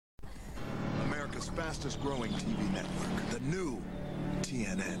America's fastest growing TV network, the new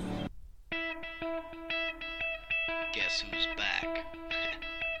TNN. Guess who's back?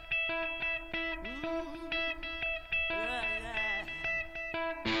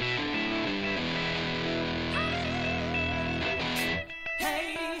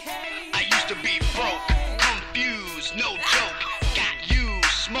 I used to be broke, confused, no joke. Got used,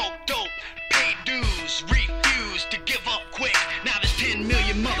 smoked dope, paid dues, refused to give up quick. Now there's 10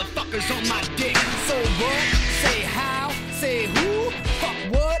 million motherfuckers on my dick. So what? Say how? Say who? Fuck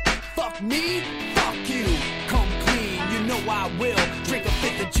what? Fuck me? Fuck you. Come clean, you know I will. Drink a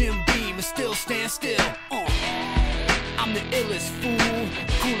fifth of Jim Beam and still stand still. I'm the illest fool,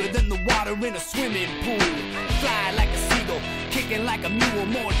 cooler than the water in a swimming pool. Fly like a seagull, kicking like a mule,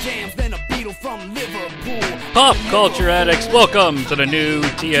 more jams than a beetle from Liverpool. Pop culture addicts, welcome to the new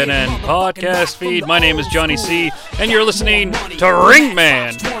TNN podcast feed. My name is Jonnie Sea, and you're listening to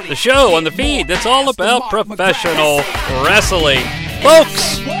Ringman, the show on the feed that's all about professional wrestling.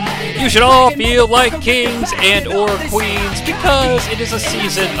 Folks, you should all feel like kings and or queens because it is a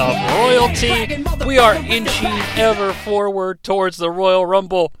season of royalty. We are inching ever forward towards the Royal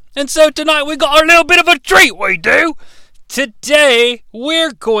Rumble. And so tonight we got a little bit of a treat, we do. Today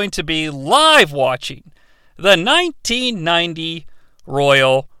we're going to be live watching the 1990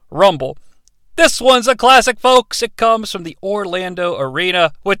 Royal Rumble. This one's a classic, folks. It comes from the Orlando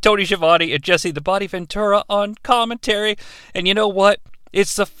Arena with Tony Schiavone and Jesse the Body Ventura on commentary. And you know what?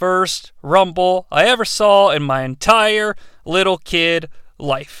 It's the first Rumble I ever saw in my entire little kid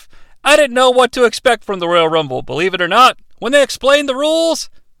life. I didn't know what to expect from the Royal Rumble. Believe it or not, when they explained the rules,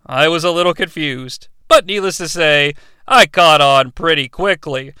 I was a little confused. But needless to say, I caught on pretty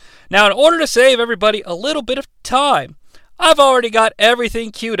quickly. Now, in order to save everybody a little bit of time, I've already got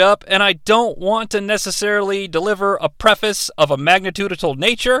everything queued up, and I don't want to necessarily deliver a preface of a magnitudinal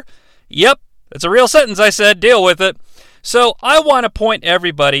nature. Yep, it's a real sentence I said, deal with it. So I want to point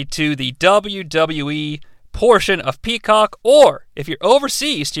everybody to the WWE portion of Peacock, or if you're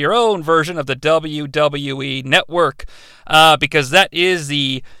overseas, to your own version of the WWE Network, because that is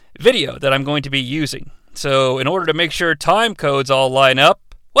the video that I'm going to be using. So in order to make sure time codes all line up,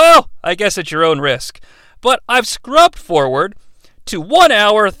 well, I guess at your own risk. But I've scrubbed forward to 1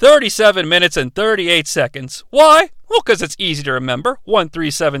 hour, 37 minutes, and 38 seconds. Why? Well, because it's easy to remember,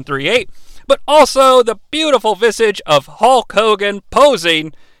 13738. But also, the beautiful visage of Hulk Hogan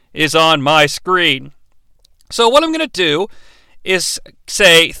posing is on my screen. So what I'm going to do is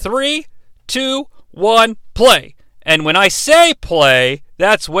say 3, 2, 1, play. And when I say play,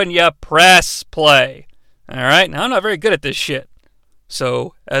 that's when you press play. Alright, now I'm not very good at this shit.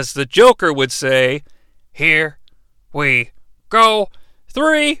 So, as the Joker would say, here we go.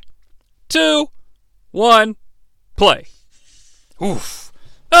 3, 2, 1, play. Oof.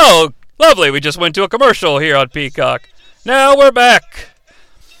 Oh, lovely. We just went to a commercial here on Peacock. Now we're back.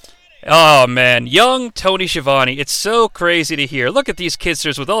 Oh, man. Young Tony Schiavone. It's so crazy to hear. Look at these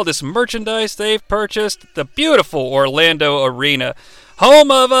kidsters with all this merchandise they've purchased. The beautiful Orlando Arena.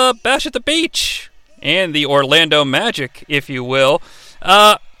 Home of Bash at the Beach. And the Orlando Magic, if you will.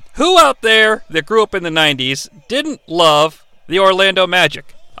 Who out there that grew up in the 90s didn't love the Orlando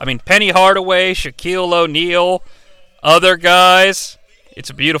Magic? I mean, Penny Hardaway, Shaquille O'Neal, other guys.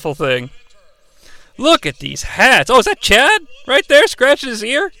 It's a beautiful thing. Look at these hats. Oh, is that Chad right there scratching his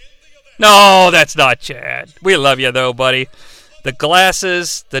ear? No, that's not Chad. We love you, though, buddy. The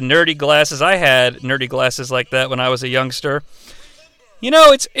glasses, the nerdy glasses. I had nerdy glasses like that when I was a youngster. You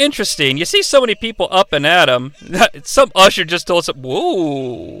know, it's interesting. You see so many people up and at them. Some usher just told us,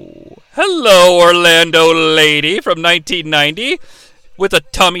 whoa, hello, Orlando lady from 1990 with a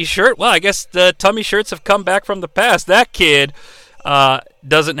tummy shirt. Well, I guess the tummy shirts have come back from the past. That kid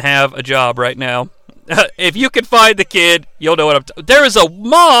doesn't have a job right now. If you can find the kid, you'll know what I'm talking about. There is a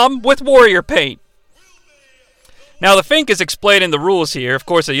mom with warrior paint. Now, the Fink is explaining the rules here. Of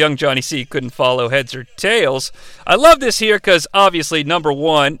course, a young Jonnie Sea couldn't follow heads or tails. I love this here because, obviously, number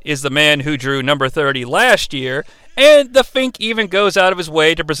 1 is the man who drew number 30 last year, and the Fink even goes out of his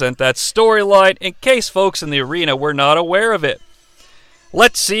way to present that storyline in case folks in the arena were not aware of it.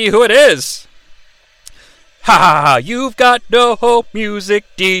 Let's see who it is. Ha ha ha, you've got no music,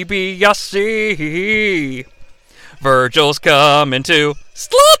 DiBiase. Virgil's coming to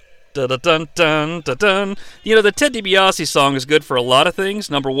slut. Dun-dun-dun-dun-dun. You know, the Ted DiBiase song is good for a lot of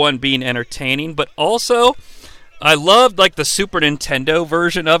things. Number 1 being entertaining, but also I loved like the Super Nintendo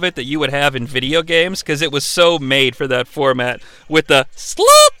version of it that you would have in video games because it was so made for that format with the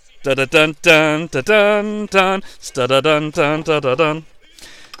slut. Dun-dun-dun-dun-dun-dun. Dun-dun-dun-dun-dun-dun.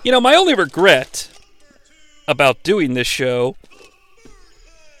 You know, my only regret about doing this show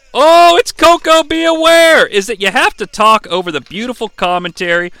Oh, it's Coco, be aware! Is that you have to talk over the beautiful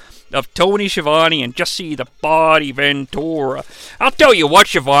commentary of Tony Schiavone and Jesse the Body Ventura. I'll tell you what,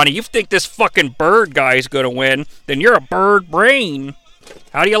 Schiavone, you think this fucking bird guy is gonna win, then you're a bird brain.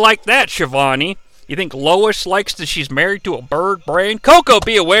 How do you like that, Schiavone? You think Lois likes that she's married to a bird brain? Coco,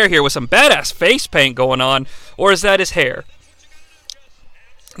 be aware here with some badass face paint going on, or is that his hair?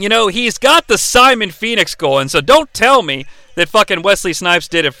 You know, he's got the Simon Phoenix going, so don't tell me that fucking Wesley Snipes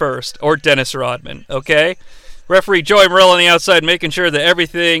did it first, or Dennis Rodman, okay? Referee Joey Morrell on the outside making sure that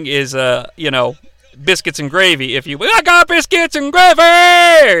everything is, biscuits and gravy, if you will. I got biscuits and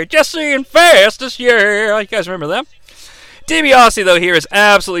gravy! Jesse and Fast this year. You guys remember them? DiBiase, though, here is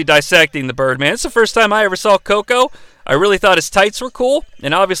absolutely dissecting the Birdman. It's the first time I ever saw Coco. I really thought his tights were cool,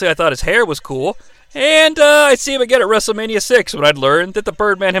 and obviously I thought his hair was cool. And I'd see him again at WrestleMania 6 when I'd learned that the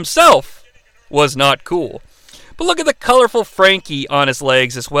Birdman himself was not cool. But look at the colorful Frankie on his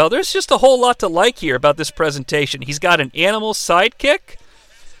legs as well. There's just a whole lot to like here about this presentation. He's got an animal sidekick.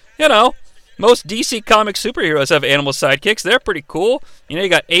 You know, most DC comic superheroes have animal sidekicks. They're pretty cool. You know, you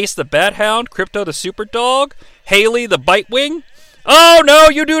got Ace the Bat Hound, Crypto the Super Dog, Haley the Bitewing. Oh, no,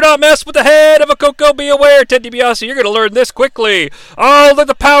 you do not mess with the head of a Coco. Be aware, Ted DiBiase. You're going to learn this quickly. Oh, look,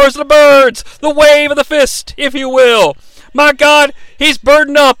 the powers of the birds. The wave of the fist, if you will. My God, he's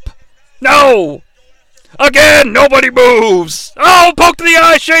burdened up. No. Again, nobody moves. Oh, poke to the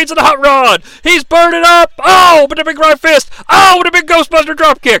eye, shades of the hot rod. He's burning up. Oh, with a big right fist. Oh, with a big Ghostbuster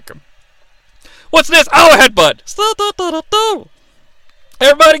drop kick. What's this? Oh, a headbutt.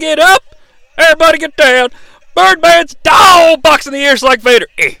 Everybody get up. Everybody get down. Birdman's box in the ears like Vader.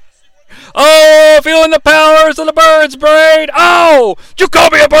 Oh, feeling the powers of the bird's brain. Oh, did you call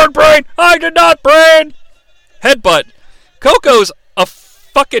me a bird brain? I did not, brain. Headbutt. Coco's a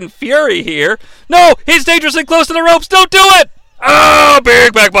fucking fury here. No, he's dangerously close to the ropes. Don't do it. Oh,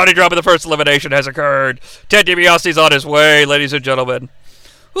 big back body drop, and the first elimination has occurred. Ted DiBiase's on his way, ladies and gentlemen.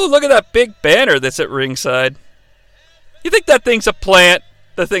 Ooh, look at that big banner that's at ringside. You think that thing's a plant?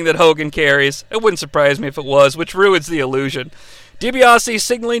 The thing that Hogan carries. It wouldn't surprise me if it was, which ruins the illusion. DiBiase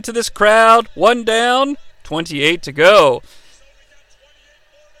signaling to this crowd. 1 down, 28 to go.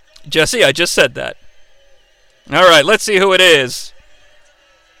 Jesse, I just said that. All right, let's see who it is.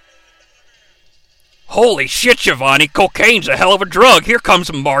 Holy shit, Schiavone. Cocaine's a hell of a drug. Here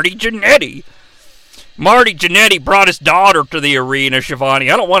comes Marty Jannetty. Marty Jannetty brought his daughter to the arena, Schiavone.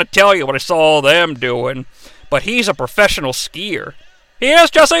 I don't want to tell you what I saw them doing, but he's a professional skier. He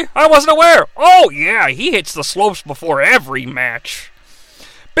is, Jesse? I wasn't aware. Oh, yeah, he hits the slopes before every match.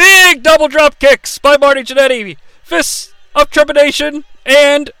 Big double drop kicks by Marty Jannetty. Fists of trepidation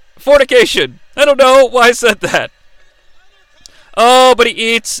and fornication. I don't know why I said that. Oh, but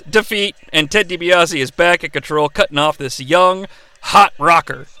he eats defeat, and Ted DiBiase is back at control, cutting off this young, hot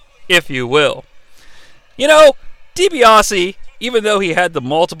rocker, if you will. You know, DiBiase, even though he had the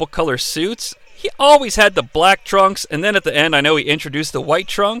multiple color suits, he always had the black trunks, and then at the end, I know he introduced the white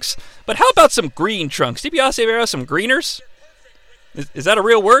trunks. But how about some green trunks? DiBiase ever have some greeners? Is that a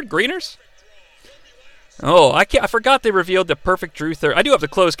real word, greeners? Oh, I forgot they revealed the perfect Drew third. I do have the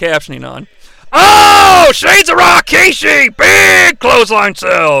closed captioning on. Oh, Shades of Rikishi! Big clothesline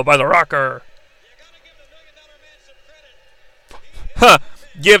sell by the Rocker. Huh.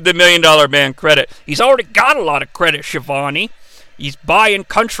 Give the $1 Million Man credit. He's already got a lot of credit, Schiavone. He's buying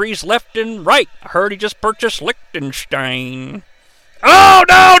countries left and right. I heard he just purchased Liechtenstein. Oh,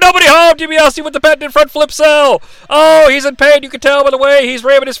 no! Nobody home! DiBiase with the patented front flip sell. Oh, he's in pain. You can tell by the way he's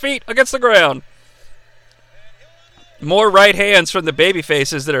ramming his feet against the ground. More right hands from the baby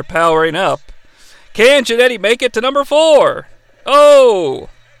faces that are powering up. Can Jannetty make it to number 4? Oh!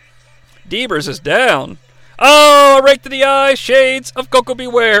 Devers is down. Oh, a rake to the eye. Shades of Coco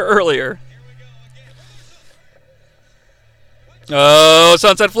Beware earlier. Oh,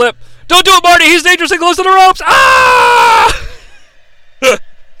 sunset flip. Don't do it, Marty. He's dangerously close to the ropes. Ah!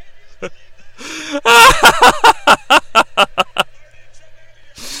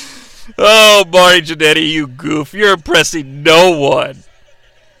 Oh, Marty Jannetty, you goof. You're impressing no one.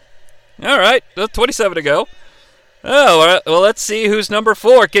 All right, 27 to go. Oh, well, let's see who's number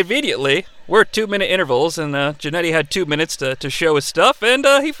 4. Conveniently, we're at 2-minute intervals, and Jannetty had 2 minutes to show his stuff, and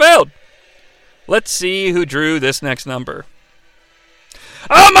he failed. Let's see who drew this next number.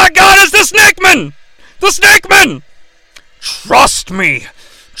 Oh my God, it's the Snakeman! The Snakeman! Trust me.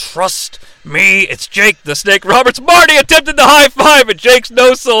 Trust me. It's Jake the Snake Roberts. Marty attempted the high five, and Jake's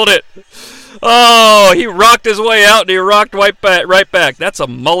no-sold it. Oh, he rocked his way out, and he rocked right back. That's a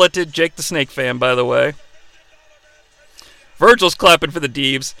mulleted Jake the Snake fan, by the way. Virgil's clapping for the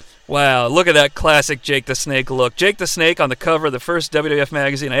Deebs. Wow, look at that classic Jake the Snake look. Jake the Snake on the cover of the first WWF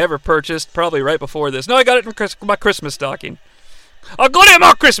magazine I ever purchased, probably right before this. No, I got it in my Christmas stocking. I got it in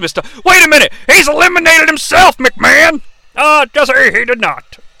my Christmas stocking. Wait a minute! He's eliminated himself, McMahon! Jesse, he did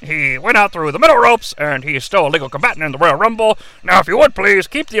not. He went out through the middle ropes, and he is still a legal combatant in the Royal Rumble. Now, if you would, please,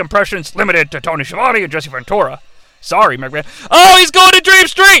 keep the impressions limited to Tony Schiavone and Jesse Ventura. Sorry, McMahon. Oh, he's going to Dream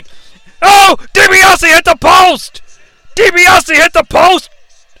Street! Oh, DiBiase hit the post! DiBiase hit the post!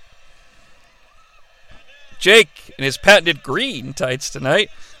 Jake in his patented green tights tonight.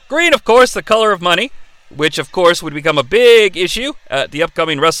 Green, of course, the color of money, which, of course, would become a big issue at the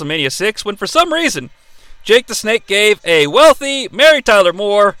upcoming WrestleMania 6 when, for some reason, Jake the Snake gave a wealthy Mary Tyler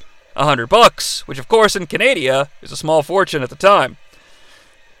Moore $100, which, of course, in Canada is a small fortune at the time.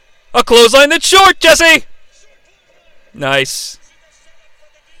 A clothesline that's short, Jesse! Nice.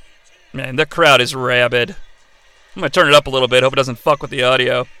 Man, the crowd is rabid. I'm going to turn it up a little bit, hope it doesn't fuck with the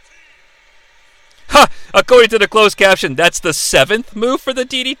audio. Ha! According to the closed caption, that's the 7th move for the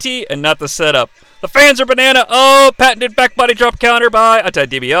DDT and not the setup. The fans are banana. Oh, patented back body drop counter by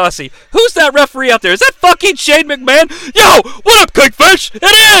DiBiase. Who's that referee out there? Is that fucking Shane McMahon? Yo, what up, Kingfish?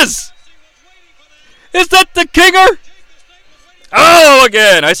 It is! Is that the Kinger? Oh,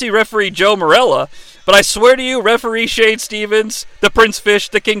 again, I see referee Joe Morella, but I swear to you, referee Shane Stevens, the Prince Fish,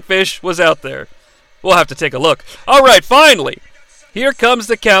 the Kingfish, was out there. We'll have to take a look. All right, finally, here comes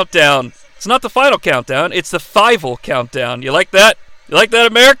the countdown. It's not the final countdown, it's the Fivel countdown. You like that? You like that,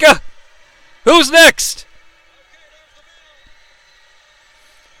 America? Who's next?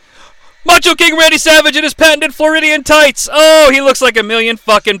 Macho King Randy Savage in his patented Floridian tights. Oh, he looks like $1,000,000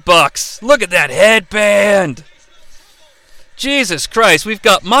 fucking bucks. Look at that headband. Jesus Christ, we've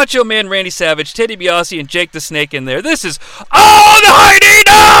got Macho Man Randy Savage, Ted DiBiase, and Jake the Snake in there. This is... Oh, the high knee,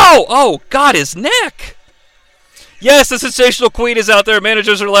 no! Oh, God, his neck. Yes, the Sensational Queen is out there.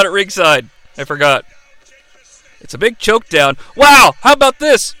 Managers are allowed at ringside. I forgot. It's a big choke down. Wow, how about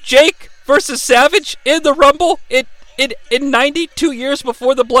this? Jake versus Savage in the Rumble in 92 years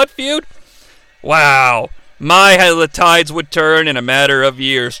before the Blood Feud? Wow. How the tides would turn in a matter of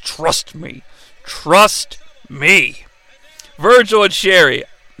years. Trust me. Trust me. Virgil and Sherry.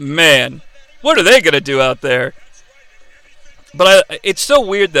 Man, what are they going to do out there? But it's so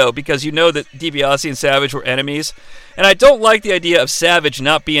weird, though, because you know that DiBiase and Savage were enemies. And I don't like the idea of Savage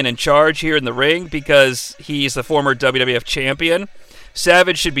not being in charge here in the ring because he's the former WWF champion.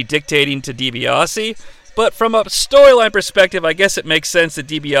 Savage should be dictating to DiBiase. But from a storyline perspective, I guess it makes sense that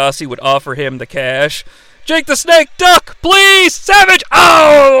DiBiase would offer him the cash. Jake the Snake, duck, please! Savage!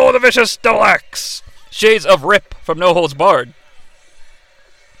 Oh, the vicious double axe! Shades of Rip from No Holds Barred.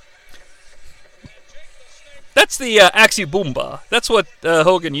 That's the Axie Boomba. That's what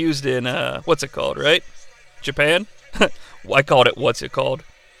Hogan used in, what's it called, right? Japan? I called it what's it called.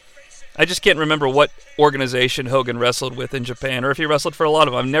 I just can't remember what organization Hogan wrestled with in Japan, or if he wrestled for a lot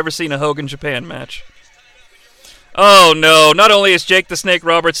of them. I've never seen a Hogan Japan match. Oh no, not only is Jake the Snake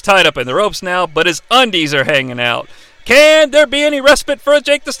Roberts tied up in the ropes now, but his undies are hanging out. Can there be any respite for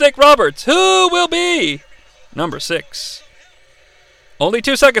Jake the Snake Roberts? Who will be number 6? Only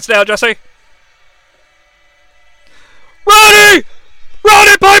 2 seconds now, Jesse. Roddy!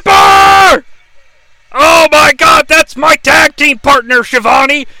 Roddy Piper! Oh my God, that's my tag team partner,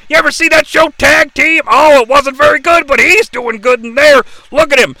 Schiavone. You ever see that show Tag Team? Oh, it wasn't very good, but he's doing good in there.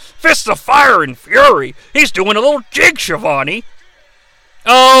 Look at him, fists of fire and fury. He's doing a little jig, Schiavone.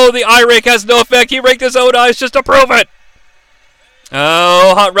 Oh, the eye rake has no effect. He raked his own eyes just to prove it.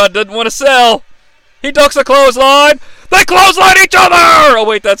 Oh, Hot Rod doesn't want to sell. He ducks a clothesline. They clothesline each other! Oh,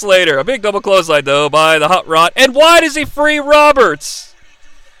 wait, that's later. A big double clothesline, though, by the Hot Rod. And why does he free Roberts?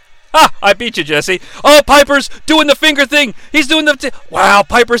 Ah, I beat you, Jesse. Oh, Piper's doing the finger thing. He's doing the... Wow,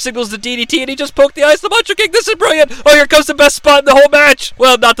 Piper signals the DDT, and he just poked the eyes. The Macho King, this is brilliant. Oh, here comes the best spot in the whole match.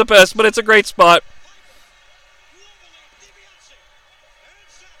 Well, not the best, but it's a great spot.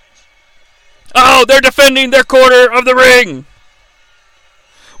 Oh, they're defending their corner of the ring.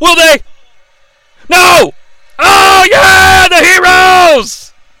 Will they? No! Oh, yeah, the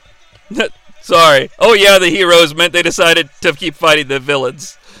heroes! Sorry. Oh, yeah, the heroes meant they decided to keep fighting the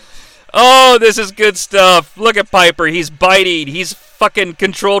villains. Oh, this is good stuff. Look at Piper. He's biting. He's fucking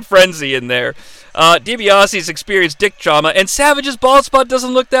controlled frenzy in there. DiBiase's experienced dick trauma, and Savage's bald spot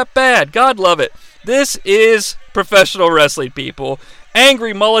doesn't look that bad. God love it. This is professional wrestling, people.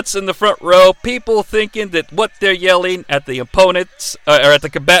 Angry mullets in the front row. People thinking that what they're yelling at the opponents, or at the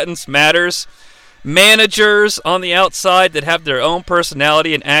combatants, matters. Managers on the outside that have their own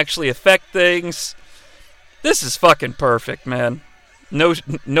personality and actually affect things. This is fucking perfect, man.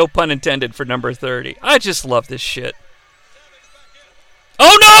 No pun intended for number 30. I just love this shit.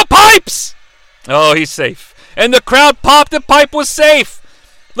 Oh no, Pipes! Oh, he's safe. And the crowd popped and Pipe was safe.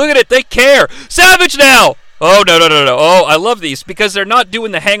 Look at it, they care. Savage now! Oh, no. Oh, I love these because they're not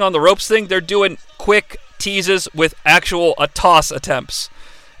doing the hang on the ropes thing. They're doing quick teases with actual toss attempts.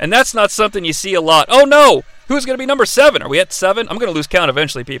 And that's not something you see a lot. Oh, no! Who's going to be number 7? Are we at 7? I'm going to lose count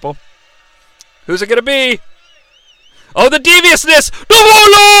eventually, people. Who's it going to be? Oh, the deviousness! The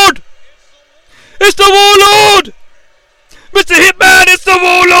Warlord! It's the Warlord! Mr. Hitman, it's the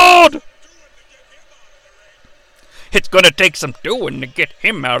Warlord! It's gonna take some doing to get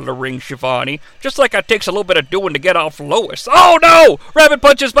him out of the ring, Shivani. Just like it takes a little bit of doing to get off Lois. Oh no! Rabbit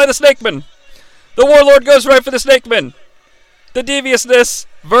punches by the Snakeman. The Warlord goes right for the Snakeman. The deviousness,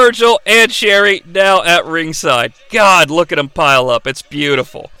 Virgil and Sherry now at ringside. God, look at them pile up. It's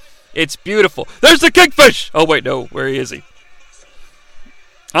beautiful. It's beautiful. There's the Kingfish! Oh wait, no. Where is he?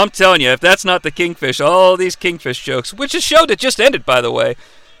 I'm telling you, if that's not the Kingfish, all these Kingfish jokes, which is a show that just ended, by the way.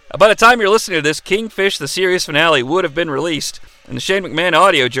 By the time you're listening to this, Kingfish, the series finale, would have been released, and the Shane McMahon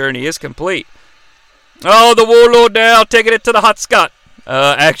audio journey is complete. Oh, the Warlord now, taking it to the Hot Scott.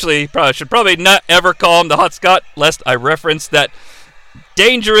 Actually, should probably not ever call him the Hot Scott, lest I reference that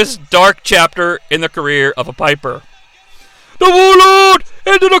dangerous, dark chapter in the career of a Piper. The Warlord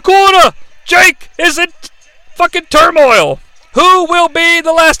into the corner! Jake is in fucking turmoil! Who will be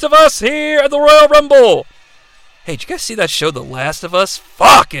the last of us here at the Royal Rumble? Hey, did you guys see that show, The Last of Us?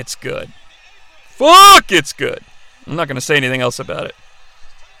 Fuck, it's good. Fuck, it's good. I'm not going to say anything else about it.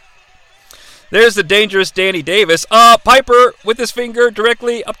 There's the dangerous Danny Davis. Piper with his finger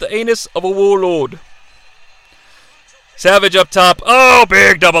directly up the anus of a Warlord. Savage up top. Oh,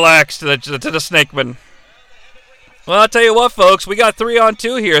 big double axe to the Snakeman. Well, I'll tell you what, folks. We got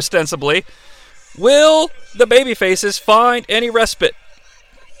 3-on-2 here, ostensibly. Will the babyfaces find any respite?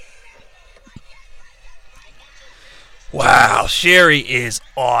 Wow, Sherry is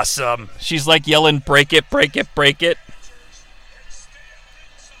awesome. She's like yelling, break it, break it, break it.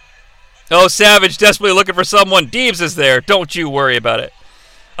 Oh, Savage desperately looking for someone. Deebs is there. Don't you worry about it.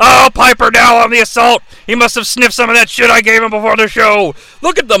 Oh, Piper now on the assault. He must have sniffed some of that shit I gave him before the show.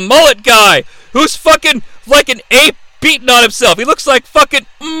 Look at the mullet guy, who's fucking like an ape beating on himself. He looks like fucking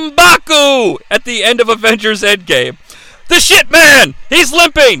M'Baku at the end of Avengers Endgame. The shit man! He's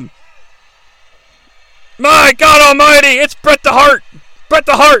limping! My God almighty, it's Bret the Hart! Bret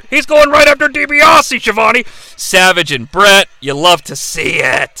the Hart! He's going right after DiBiase, Shivani! Savage and Bret, you love to see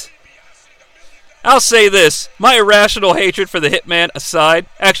it. I'll say this, my irrational hatred for the Hitman aside,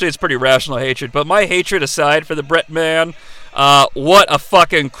 actually it's pretty rational hatred, but my hatred aside for the Bret man, what a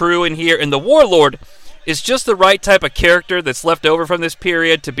fucking crew in here, and the Warlord is just the right type of character that's left over from this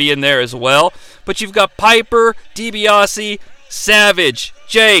period to be in there as well. But you've got Piper, DiBiase, Savage,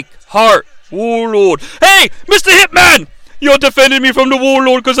 Jake, Hart, Warlord. Hey, Mr. Hitman! You're defending me from the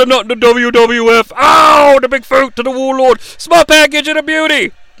Warlord because I'm not in the WWF. Ow! The big fruit to the Warlord. Small package and a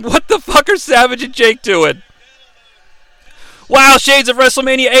beauty. What the fuck are Savage and Jake doing? Wow, shades of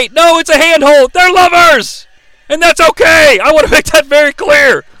WrestleMania 8. No, it's a handhold. They're lovers! And that's okay. I want to make that very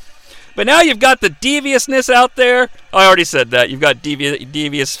clear. But now you've got the deviousness out there. Oh, I already said that. You've got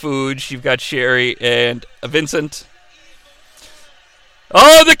devious Fuge. You've got Sherry and Vincent.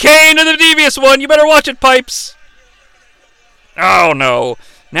 Oh, the Kane and the devious one. You better watch it, Pipes. Oh, no.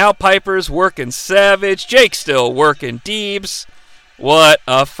 Now Piper's working Savage. Jake's still working Deebs. What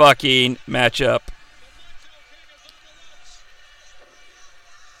a fucking matchup.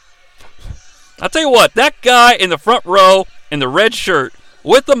 I'll tell you what. That guy in the front row in the red shirt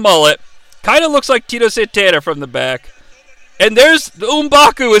with the mullet kind of looks like Tito Santana from the back. And there's the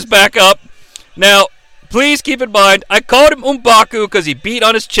M'Baku is back up. Now, please keep in mind, I called him M'Baku because he beat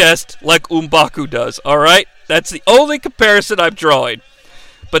on his chest like M'Baku does, alright? That's the only comparison I'm drawing.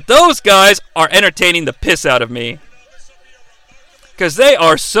 But those guys are entertaining the piss out of me. Because they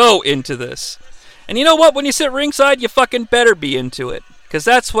are so into this. And you know what? When you sit ringside, you fucking better be into it. Because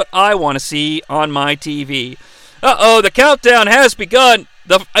that's what I want to see on my TV. Uh-oh, the countdown has begun.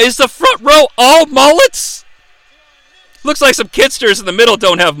 Is the front row all mullets? Looks like some kidsters in the middle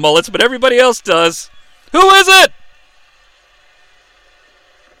don't have mullets, but everybody else does. Who is it?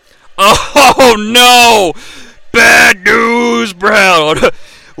 Oh, no! Bad news, Brown.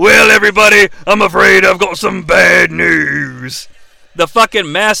 Well, everybody, I'm afraid I've got some bad news. The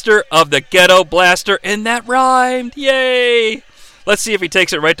fucking master of the ghetto blaster, and that rhymed. Yay! Let's see if he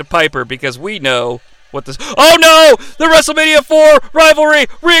takes it right to Piper, because we know what this... Oh, no! The WrestleMania 4 rivalry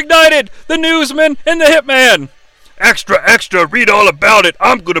reignited! The Newsman and the Hitman! Extra, extra, read all about it.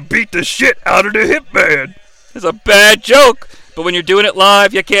 I'm gonna beat the shit out of the Hitman. It's a bad joke, but when you're doing it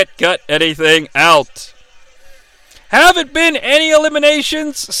live, you can't cut anything out. Haven't been any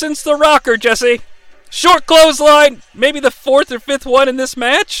eliminations since the Rocker, Jesse. Short clothesline, maybe the 4th or 5th one in this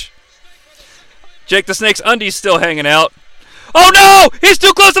match. Jake the Snake's undies still hanging out. Oh no! He's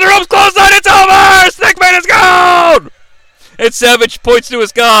too close to the ropes! Clothesline, it's over! Snake Man is gone! And Savage points to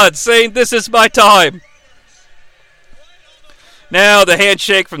his god, saying, "This is my time." Now the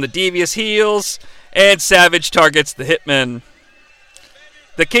handshake from the devious heels, and Savage targets the Hitman.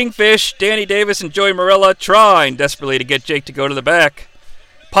 The Kingfish, Danny Davis, and Joey Morella trying desperately to get Jake to go to the back.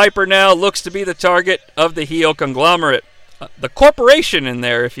 Piper now looks to be the target of the heel conglomerate. The corporation in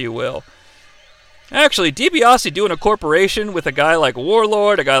there, if you will. Actually, DiBiase doing a corporation with a guy like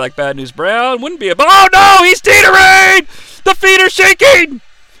Warlord, a guy like Bad News Brown, wouldn't be a... Oh no, he's teetering! The feet are shaking!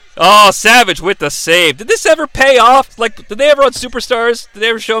 Oh, Savage with the save. Did this ever pay off? Like, did they ever on Superstars, did they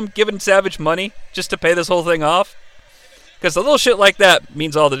ever show him giving Savage money just to pay this whole thing off? Because a little shit like that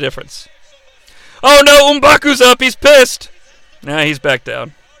means all the difference. Oh no, M'Baku's up, he's pissed! Nah, he's back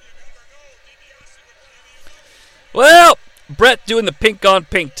down. Well, Brett doing the pink on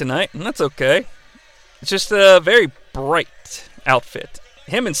pink tonight, and that's okay. It's just a very bright outfit.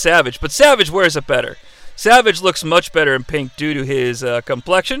 Him and Savage, but Savage wears it better. Savage looks much better in pink due to his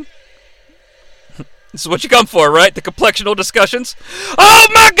complexion. This is what you come for, right? The complexional discussions. Oh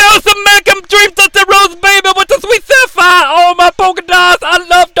my God, the Malcolm Dream Dusty Rose, baby, with the sweet sapphire. Oh my polka dots, I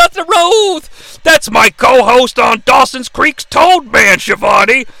love Dusty Rose. That's my co-host on Dawson's Creek's Toad Man,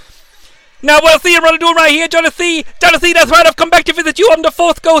 Shivani. Now, what I see I'm doing right here, Jonnie Sea. Jonnie Sea, that's right, I've come back to visit you. I'm the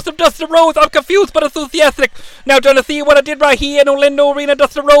 4th ghost of Dusty Rose. I'm confused but enthusiastic. Now, Jonnie Sea, what I did right here in Orlando Arena,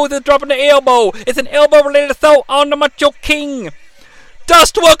 Dusty Rose is dropping the elbow. It's an elbow-related assault on the Macho King.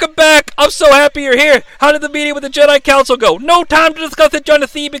 Dust, welcome back. I'm so happy you're here. How did the meeting with the Jedi Council go? No time to discuss it, Jonnie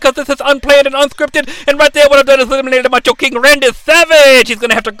Sea, because this is unplanned and unscripted. And right there, what I've done is eliminated the Macho King, Randy Savage. He's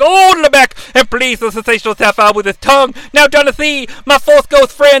going to have to go to the back and please the sensational sapphire with his tongue. Now, Jonnie Sea, my 4th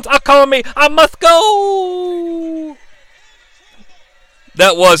ghost friends are calling me. I must go.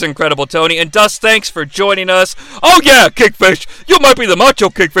 That was incredible, Tony. And Dust, thanks for joining us. Oh, yeah, Kingfish. You might be the Macho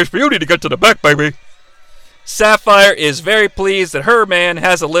Kingfish, but you need to get to the back, baby. Sapphire is very pleased that her man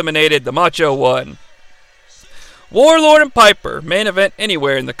has eliminated the Macho One. Warlord and Piper, main event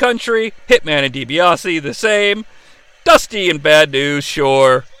anywhere in the country. Hitman and DiBiase, the same. Dusty and Bad News,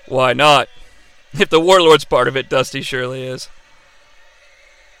 sure, why not? If the Warlord's part of it, Dusty surely is.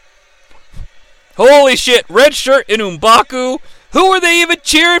 Holy shit, Red Shirt and M'Baku. Who are they even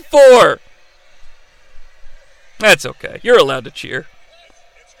cheering for? That's okay, you're allowed to cheer.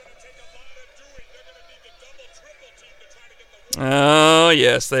 Oh,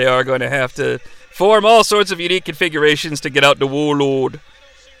 yes, they are going to have to form all sorts of unique configurations to get out the Warlord.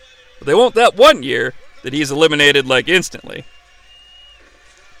 But they won't that one year that he's eliminated, like, instantly.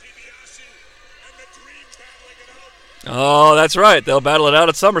 Oh, that's right. They'll battle it out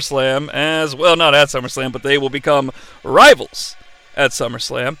at SummerSlam as well. Not at SummerSlam, but they will become rivals at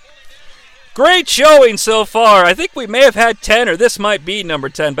SummerSlam. Great showing so far. I think we may have had 10, or this might be number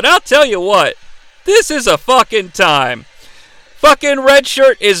 10. But I'll tell you what. This is a fucking time. Fucking Red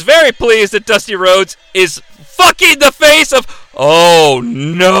Shirt is very pleased that Dusty Rhodes is fucking the face of... Oh,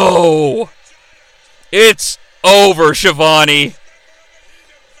 no. It's over, Shivani.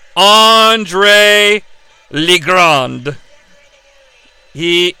 Andre Legrand.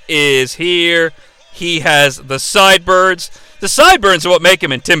 He is here. He has the sideburns. The sideburns are what make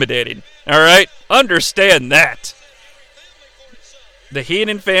him intimidating. Alright? Understand that. The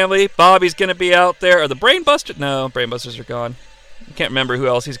Heenan family. Bobby's going to be out there. Are the Brainbusters? No, Brainbusters are gone. I can't remember who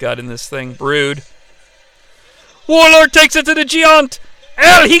else he's got in this thing. Brood. Warlord takes it to the Giant.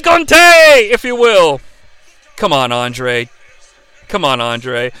 El Gigante, if you will. Come on, Andre. Come on,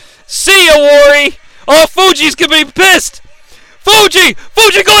 Andre. See ya, Wari. Oh, Fuji's going to be pissed. Fuji!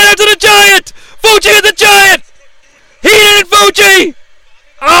 Fuji going after the Giant! Fuji is the Giant! Heenan and Fuji!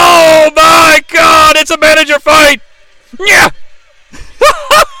 Oh, my God. It's a manager fight. Yeah.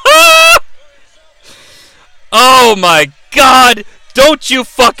 Oh, my God. Don't you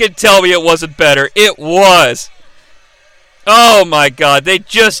fucking tell me it wasn't better. It was. Oh my God. They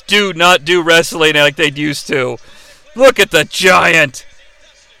just do not do wrestling like they used to. Look at the Giant.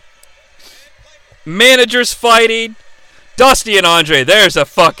 Managers fighting. Dusty and Andre. There's a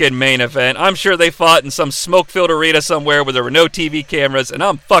fucking main event. I'm sure they fought in some smoke-filled arena somewhere where there were no TV cameras, and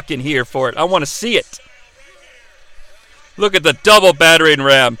I'm fucking here for it. I want to see it. Look at the double battering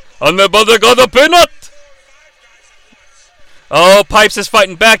ram. On the mother got the peanut. Oh, Pipes is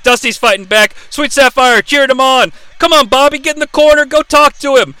fighting back. Dusty's fighting back. Sweet Sapphire cheered him on. Come on, Bobby, get in the corner. Go talk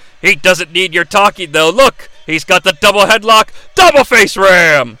to him. He doesn't need your talking, though. Look, he's got the double headlock. Double face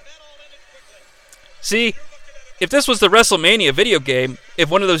ram. See, if this was the WrestleMania video game, if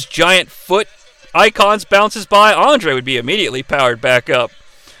one of those giant foot icons bounces by, Andre would be immediately powered back up.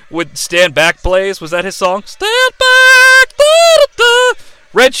 Would Stand Back plays? Was that his song? Stand back! Da-da-da.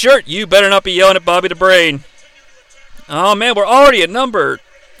 Red shirt, you better not be yelling at Bobby the Brain. Oh man, we're already at number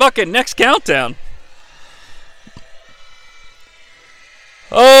fucking next countdown.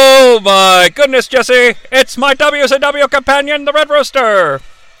 Oh my goodness, Jesse! It's my WCW companion, the Red Rooster!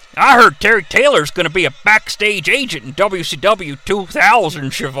 I heard Terry Taylor's gonna be a backstage agent in WCW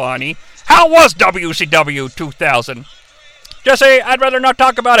 2000, Shivani. How was WCW 2000? Jesse, I'd rather not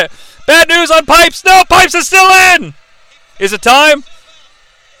talk about it. Bad news on Pipes! No, Pipes is still in! Is it time?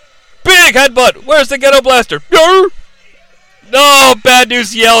 Big headbutt! Where's the Ghetto Blaster? No, Bad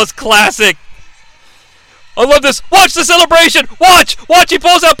News Yell is classic. I love this. Watch the celebration! Watch! Watch, he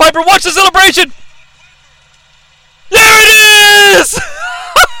pulls out Piper. Watch the celebration! There it is!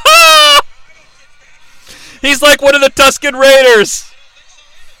 He's like one of the Tusken Raiders.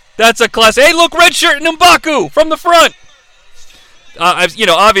 That's a classic. Hey, look, red shirt and M'Baku from the front.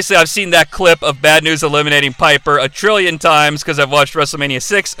 Obviously I've seen that clip of Bad News eliminating Piper a trillion times because I've watched WrestleMania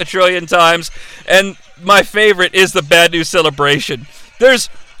 6 a trillion times, and my favorite is the Bad News celebration. There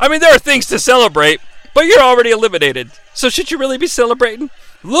are things to celebrate, but you're already eliminated. So should you really be celebrating?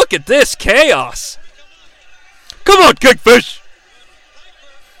 Look at this chaos. Come on, Kingfish.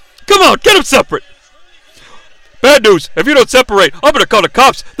 Come on, get them separate. Bad News, if you don't separate, I'm going to call the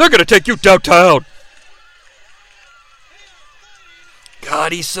cops. They're going to take you downtown.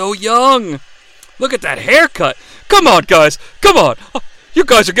 God, he's so young. Look at that haircut. Come on, guys. Come on. You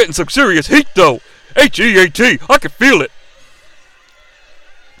guys are getting some serious heat, though. H-E-A-T. I can feel it.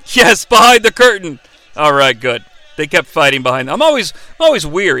 Yes, behind the curtain. All right, good. They kept fighting behind them. I'm always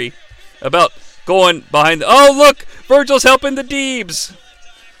weary about going behind. Oh, look. Virgil's helping the Deebs.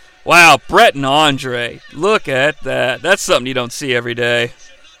 Wow, Brett and Andre. Look at that. That's something you don't see every day.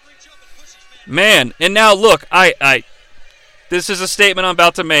 Man, and now look, this is a statement I'm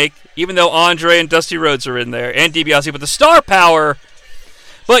about to make, even though Andre and Dusty Rhodes are in there, and DiBiase, but the star power.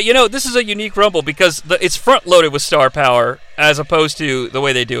 But, this is a unique Rumble because it's front-loaded with star power as opposed to the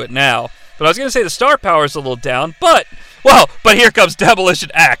way they do it now. But I was going to say the star power is a little down, but here comes Demolition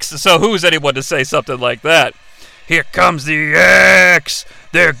Axe, so who's anyone to say something like that? Here comes the axe!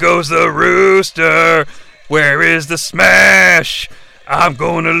 There goes the rooster! Where is the smash? I'm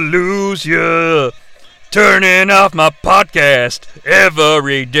gonna lose ya! Turning off my podcast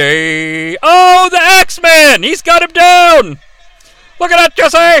every day. Oh, the X-Man! He's got him down! Look at that,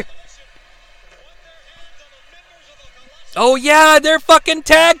 Jesse! Oh, yeah, they're fucking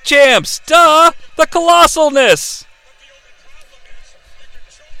tag champs! Duh! The Colossalness!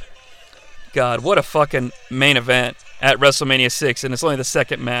 God, what a fucking main event at WrestleMania 6, and it's only the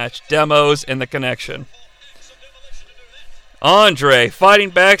second match. Demos and the Connection. Andre fighting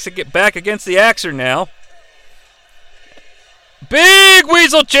back against the Axer now. Big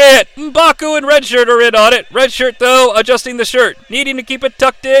Weasel chant! M'Baku and Red Shirt are in on it. Red Shirt, though, adjusting the shirt, needing to keep it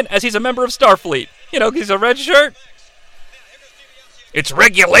tucked in as he's a member of Starfleet. He's a Red Shirt. It's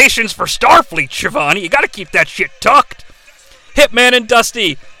regulations for Starfleet, Shivani. You gotta keep that shit tucked. Hitman and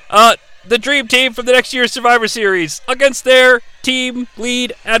Dusty, the dream team from the next year's Survivor Series, against their team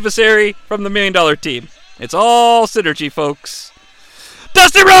lead adversary from the $1 Million Team. It's all synergy, folks.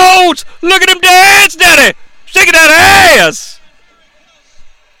 Dusty Rhodes! Look at him dance, Daddy! Shaking that ass!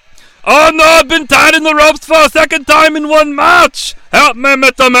 Oh no, I've been tied in the ropes for a second time in one match! Help me,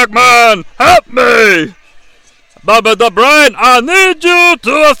 Mr. McMahon! Help me! Bobby the Brain, I need you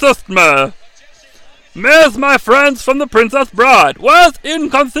to assist me! Miss my friends from the Princess Bride. Where's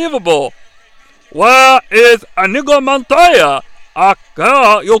Inconceivable? Where is Inigo Montoya?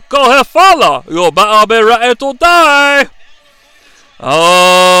 You call her father. You better be ready to die.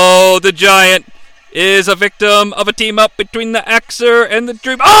 Oh, the Giant is a victim of a team-up between the Axer and the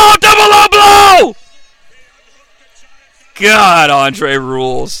Dream. Oh, double low blow! God, Andre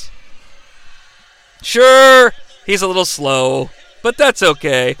rules. Sure, he's a little slow, but that's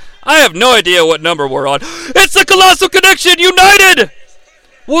okay. I have no idea what number we're on. It's the Colossal Connection United!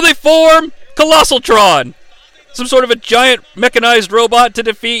 Will they form Colossaltron? Some sort of a giant mechanized robot to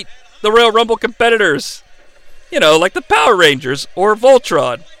defeat the Royal Rumble competitors. Like the Power Rangers or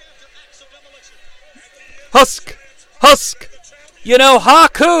Voltron. Husk!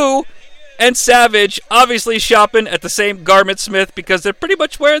 Haku and Savage obviously shopping at the same garment smith because they're pretty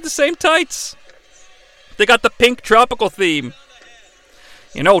much wearing the same tights. They got the pink tropical theme.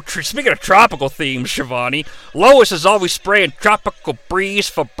 Speaking of tropical themes, Shivani, Lois is always spraying tropical breeze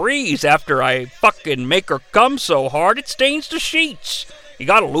for breeze after I fucking make her come so hard it stains the sheets. You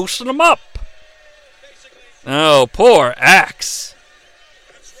gotta loosen them up. Oh, poor Axe.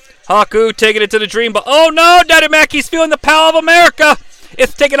 Haku taking it to the dream, but oh no, Daddy Mackey's feeling the power of America.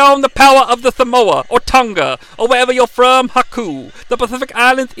 It's taking on the power of the Samoa, or Tonga, or wherever you're from, Haku, the Pacific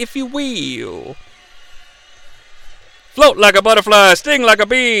Islands, if you will. Float like a butterfly, sting like a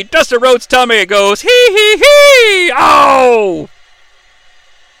bee, Dusty Rhodes' tummy goes hee hee hee! Oh!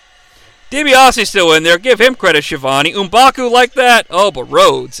 DiBiase's still in there, give him credit, Shivani. Umbaku like that? Oh, but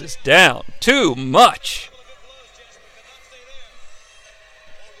Rhodes is down. Too much.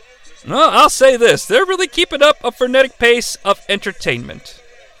 No, I'll say this. They're really keeping up a frenetic pace of entertainment.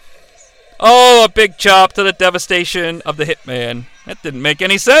 Oh, a big chop to the devastation of the Hitman. That didn't make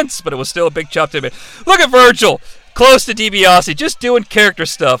any sense, but it was still a big chop to him. Look at Virgil, close to DiBiase, just doing character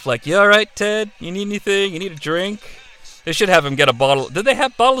stuff. Like, you alright, Ted? You need anything? You need a drink? They should have him get a bottle. Did they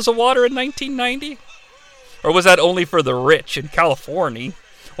have bottles of water in 1990? Or was that only for the rich in California?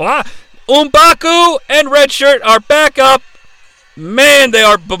 Well, Umbaku and Red Shirt are back up. Man, they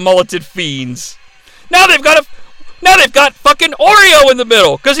are bemulleted fiends. Now they've got fucking Oreo in the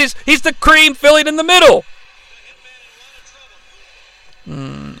middle, because he's the cream filling in the middle.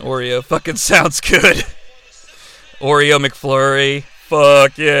 Oreo fucking sounds good. Oreo McFlurry.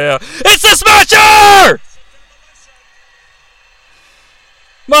 Fuck yeah. It's the Smasher!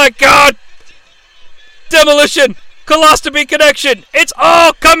 My God! Demolition! Colostomy connection! It's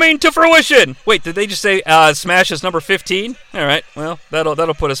all coming to fruition! Wait, did they just say Smash is number 15? Alright, well,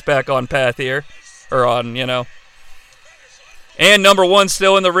 that'll put us back on path here. Or on, you know. And number 1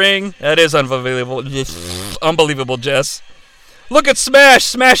 still in the ring. That is unbelievable. Unbelievable, Jess. Look at Smash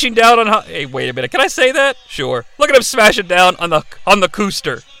smashing down on... Hey, wait a minute. Can I say that? Sure. Look at him smashing down on the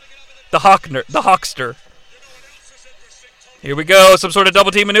Cooster. The Hawkster. Here we go. Some sort of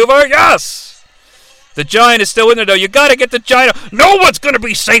double team maneuver. Yes! The Giant is still in there, though. You gotta get the Giant out. No one's gonna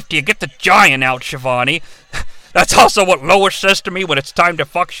be safe till you get the Giant out, Shivani. That's also what Lois says to me when it's time to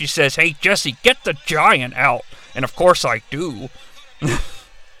fuck. She says, hey, Jesse, get the Giant out. And of course I do.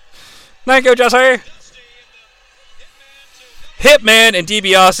 Thank you, Jesse. Hitman and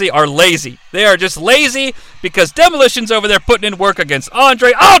DiBiase are lazy. They are just lazy because Demolition's over there putting in work against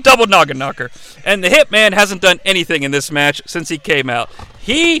Andre. Oh, double noggin knocker. And the Hitman hasn't done anything in this match since he came out.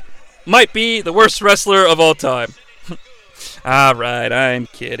 He might be the worst wrestler of all time. Alright, I'm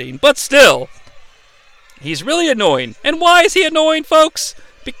kidding. But still, he's really annoying. And why is he annoying, folks?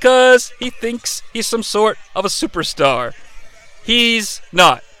 Because he thinks he's some sort of a superstar. He's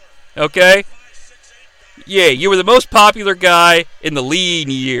not. Okay? Yeah, you were the most popular guy in the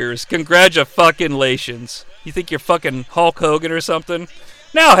lean years. Congratulations. You think you're fucking Hulk Hogan or something?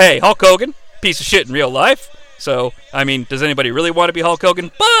 Now, hey, Hulk Hogan, piece of shit in real life. So, I mean, does anybody really want to be Hulk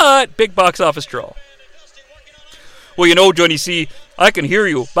Hogan? But, big box office draw. Well, you know, Jonnie Sea, I can hear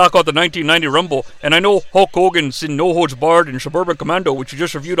you back on the 1990 Rumble, and I know Hulk Hogan's in No Holds Barred and Suburban Commando, which you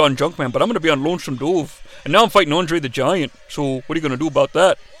just reviewed on Junkman, but I'm going to be on Lonesome Dove. And now I'm fighting Andre the Giant, so what are you going to do about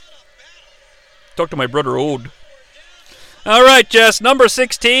that? Talk to my brother Ode. Alright, Jess, number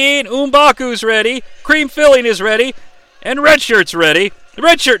 16, Umbaku's ready, Cream Filling is ready, and Red Shirt's ready. The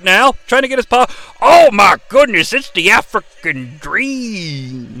Red Shirt now, trying to get his paw. Oh my goodness, it's the African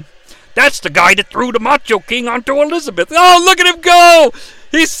Dream. That's the guy that threw the Macho King onto Elizabeth. Oh, look at him go!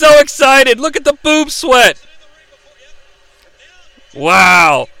 He's so excited. Look at the boob sweat.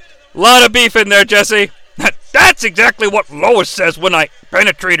 Wow. A lot of beef in there, Jesse. That's exactly what Lois says when I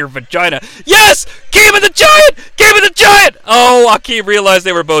penetrate her vagina. Yes! Game of the Giant! Game of the Giant! Oh, Akeem realized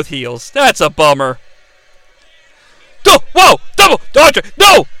they were both heels. That's a bummer. Whoa! Double! Andre!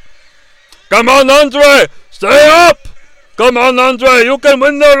 No! Come on, Andre! Stay up! Come on, Andre! You can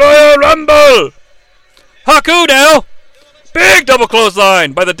win the Royal Rumble! Haku now! Big double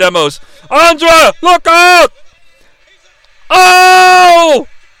clothesline by the demos. Andre! Look out! Oh!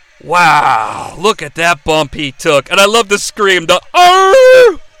 Wow! Look at that bump he took. And I love the scream. The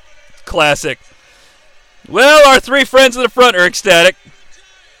oh! Classic. Well, our three friends in the front are ecstatic.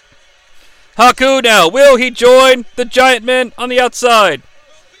 Haku now, will he join the Giant Men on the outside?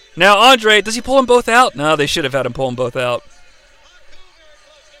 Now Andre, does he pull them both out? No, they should have had him pull them both out.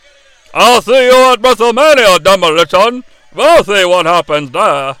 I'll see you at WrestleMania, Demolition. We'll see what happens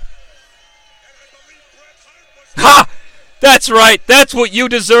there. Ha! That's right, that's what you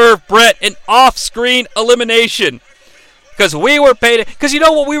deserve, Brett, an off-screen elimination. Because we were paid, because you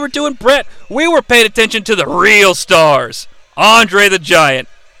know what we were doing, Brett? We were paying attention to the real stars. Andre the Giant.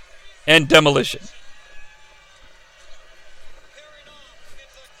 And Demolition.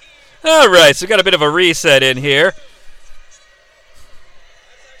 Alright, so we got a bit of a reset in here.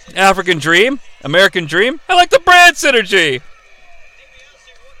 African Dream, American Dream. I like the brand synergy.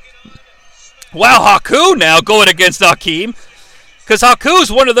 Wow, Haku now going against Hakeem. Because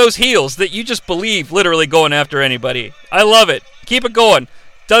Haku's one of those heels that you just believe literally going after anybody. I love it. Keep it going.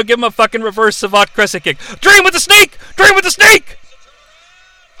 Don't give him a fucking reverse Savate crescent kick. Dream with the snake! Dream with the snake!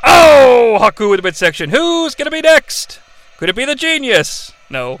 Oh, Haku with the midsection. Who's going to be next? Could it be the genius?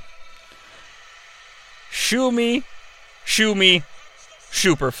 No. Shumi,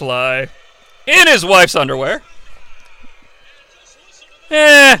 Superfly. In his wife's underwear.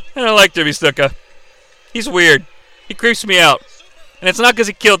 I don't like Jimmy Snuka. He's weird. He creeps me out. And it's not because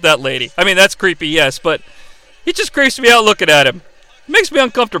he killed that lady. I mean, that's creepy, yes, but he just creeps me out looking at him. It makes me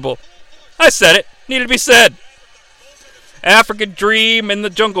uncomfortable. I said it. Needed to be said. African Dream and the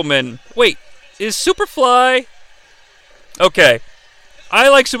Jungleman. Wait, is Superfly... Okay. I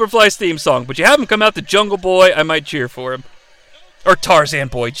like Superfly's theme song, but you have him come out to Jungle Boy, I might cheer for him. Or Tarzan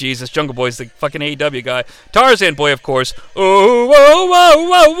Boy, Jesus. Jungle Boy's the fucking AEW guy. Tarzan Boy, of course. Oh, whoa, whoa,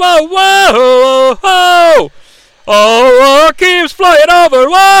 whoa, whoa, whoa, whoa. Oh, keeps flying over,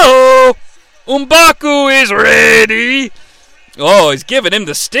 whoa. Umbaku is ready. Oh, he's giving him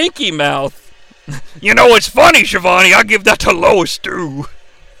the stinky mouth. You know what's funny, Shivani? I give that to Lois, too.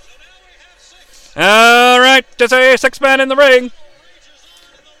 Alright, just a six-man in the ring.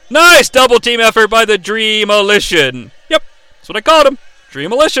 Nice double team effort by the Dreamolition. Yep, that's what I called him.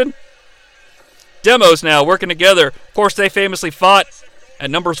 Dreamolition. Demos now working together. Of course, they famously fought at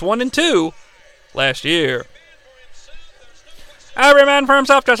numbers 1 and 2 last year. Every man for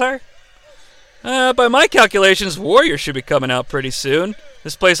himself, Jesse. By my calculations, Warrior should be coming out pretty soon.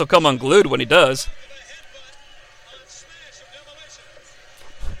 This place will come unglued when he does.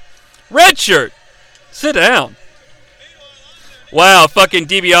 Red shirt! Sit down. Wow, fucking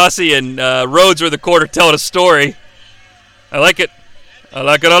DiBiase and Rhodes were the quarter telling a story. I like it. I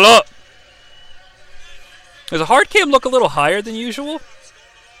like it a lot. Does a hard cam look a little higher than usual?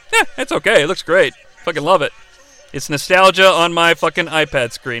 Yeah, it's okay. It looks great. Fucking love it. It's nostalgia on my fucking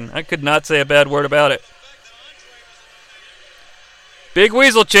iPad screen. I could not say a bad word about it. Big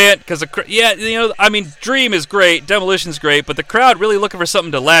Weasel chant, because yeah, you know, I mean, Dream is great, Demolition's great, but the crowd really looking for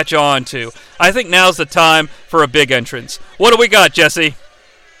something to latch on to. I think now's the time for a big entrance. What do we got, Jesse?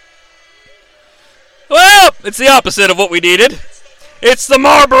 Well, it's the opposite of what we needed. It's the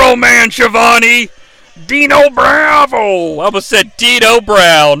Marlboro Man, Shivani. Dino Bravo. I almost said Dino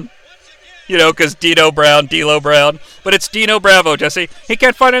Brown. You know, because Dino Brown, D'Lo Brown. But it's Dino Bravo, Jesse. He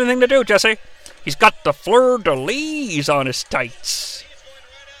can't find anything to do, Jesse. He's got the fleur-de-lis on his tights.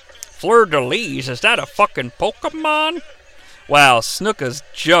 Fleur-de-lis? Is that a fucking Pokemon? Wow, Snuka's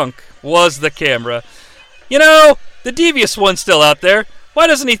junk was the camera. You know, the devious one's still out there. Why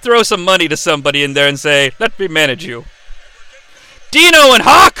doesn't he throw some money to somebody in there and say, let me manage you? Dino and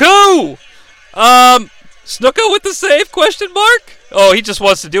Haku! Snuka with the save, question mark? Oh, he just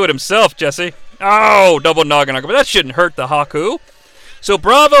wants to do it himself, Jesse. Oh, double noggin. But that shouldn't hurt the Haku. So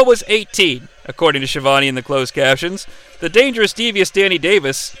Bravo was 18, according to Shivani in the closed captions. The dangerous, devious Danny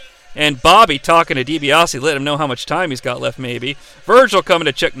Davis and Bobby talking to DiBiase, let him know how much time he's got left, maybe. Virgil coming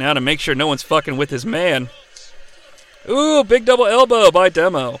to check now to make sure no one's fucking with his man. Ooh, big double elbow by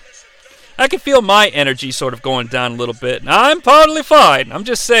Demo. I can feel my energy sort of going down a little bit. I'm totally fine. I'm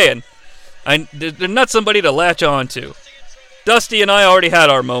just saying. They're not somebody to latch on to. Dusty and I already had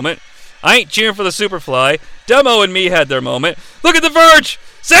our moment. I ain't cheering for the Superfly. Demo and me had their moment. Look at the Verge!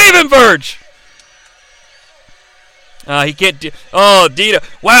 Save him, Verge! He can't do... Oh, Dino.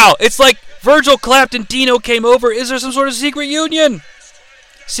 Wow, it's like Virgil clapped and Dino came over. Is there some sort of secret union?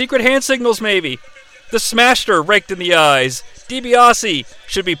 Secret hand signals, maybe. The Smasher raked in the eyes. DiBiase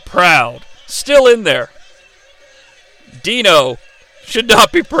should be proud. Still in there. Dino should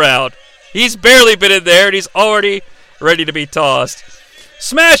not be proud. He's barely been in there and he's already ready to be tossed.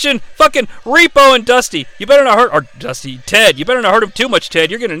 Smashing fucking Repo and Dusty. You better not hurt... Or Dusty, Ted. You better not hurt him too much,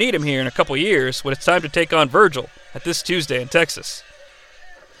 Ted. You're going to need him here in a couple years when it's time to take on Virgil at this Tuesday in Texas.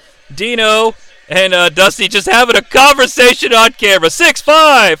 Dino and Dusty just having a conversation on camera. 6,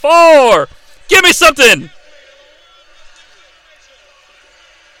 5, 4. Give me something.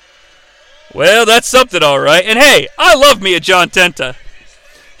 Well, that's something, all right. And hey, I love me a John Tenta.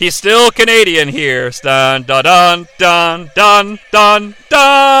 He's still Canadian here. Dun dun dun dun dun dun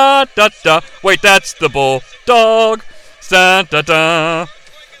dun dun dun. Wait, that's the bulldog. Dun dun dun.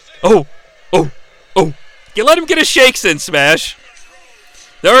 Oh, oh, oh. You let him get his shakes in, Smash.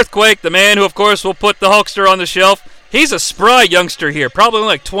 The Earthquake, the man who, of course, will put the Hulkster on the shelf. He's a spry youngster here. Probably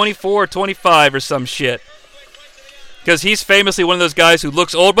only like 24 or 25 or some shit. Because he's famously one of those guys who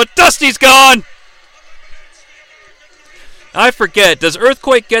looks old, but Dusty's gone! I forget. Does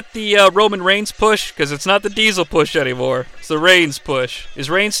Earthquake get the Roman Reigns push? Because it's not the Diesel push anymore. It's the Reigns push. Is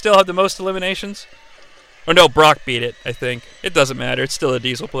Reigns still have the most eliminations? Or no, Brock beat it, I think. It doesn't matter. It's still a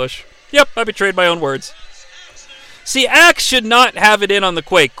Diesel push. Yep, I betrayed my own words. See, Axe should not have it in on the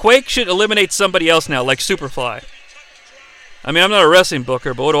Quake. Quake should eliminate somebody else now, like Superfly. I mean, I'm not a wrestling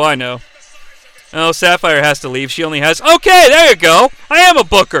booker, but what do I know? Oh, Sapphire has to leave. She only has... Okay, there you go. I am a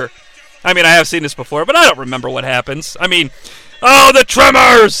booker. I mean, I have seen this before, but I don't remember what happens. I mean, oh, the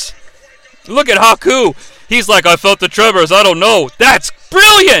tremors! Look at Haku. He's like, I felt the tremors. I don't know. That's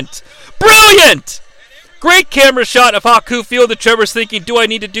brilliant! Brilliant! Great camera shot of Haku feel the tremors thinking, do I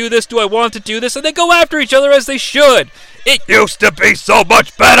need to do this? Do I want to do this? And they go after each other as they should. It used to be so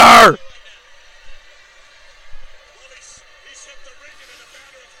much better!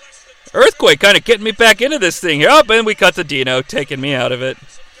 Earthquake kind of getting me back into this thing here. Oh, and we cut to Dino, taking me out of it.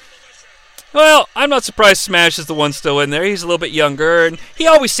 Well, I'm not surprised Smash is the one still in there. He's a little bit younger, and he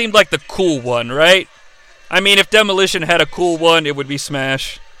always seemed like the cool one, right? I mean, if Demolition had a cool one, it would be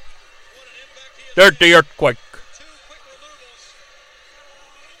Smash. There's the Earthquake.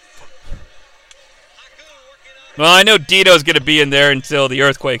 Well, I know Dino's going to be in there until the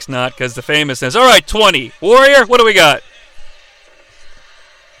Earthquake's not, because the famousness. All right, 20. Warrior, what do we got?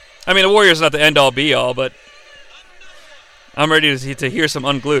 I mean, the Warrior's not the end-all, be-all, but I'm ready to hear some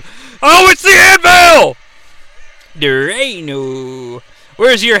unglued. Oh, it's the anvil! Reno.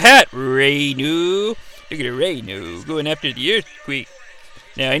 Where's your hat, Reno? Look at the Reno going after the Earthquake.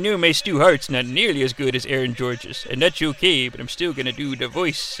 Now, I know my Stu Hart's not nearly as good as Aaron George's, and that's okay, but I'm still going to do the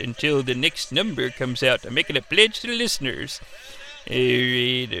voice until the next number comes out. I'm making a pledge to the listeners.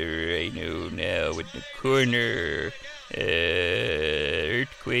 Alright, I know now in the corner.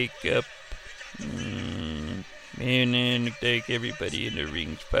 Earthquake up. And then look like everybody in the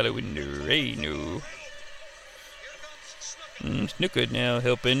ring's following the Rhino. Snooker now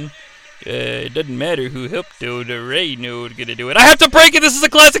helping. It doesn't matter who helped though, the Rhino's gonna do it. I have to break it! This is a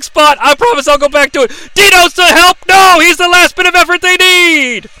classic spot! I promise I'll go back to it! Dino's to help! No! He's the last bit of effort they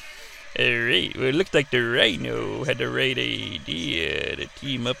need! Alright, well it looks like the Rhino had the right idea to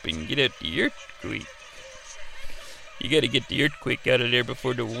team up and get out the Earthquake. You gotta get the Earthquake out of there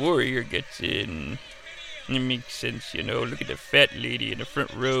before the Warrior gets in. It makes sense, you know. Look at the fat lady in the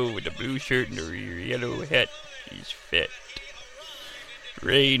front row with the blue shirt and the yellow hat. She's fat.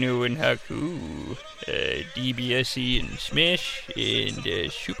 Rhino and Haku, DBSE and Smash, and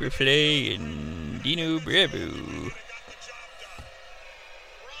Superfly and Dino Bravo.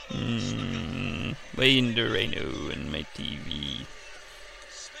 Playing the Rhino on my TV.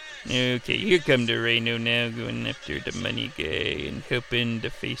 Okay, here come the Rhino now, going after the money guy and helping the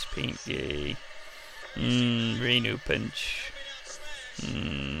face paint guy. Rhino punch.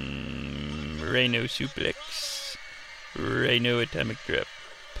 Rhino suplex. Rhino atomic drop.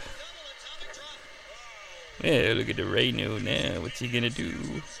 Well, look at the Rhino now. What's he gonna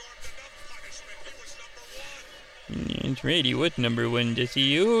do? It's ready. What number one,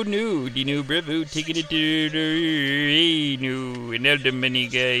 Jesse? Oh no, Dino Bravo taking it to the Rhino. And now the money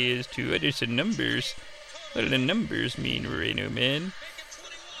guy is two other some numbers. What do the numbers mean, Rhino man?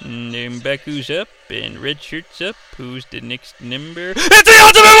 And Baku's up and Red Shirt's up. Who's the next number? It's the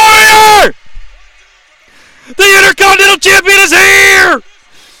Ultimate Warrior! The Intercontinental Champion is here!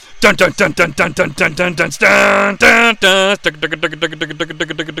 Dun dun dun dun dun dun dun dun dun dun dun dun. Look at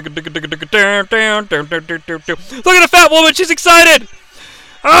the fat woman, she's excited!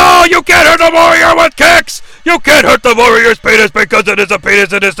 Oh, you can't hurt the Warrior with kicks! You can't hurt the Warrior's penis because it is a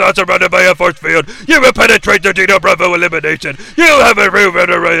penis and it's not surrounded by a force field. You will penetrate the Dino Bravo elimination. You have a room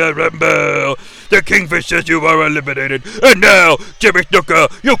in a Royal Rumble. The Kingfish says you are eliminated. And now, Jimmy Snuka,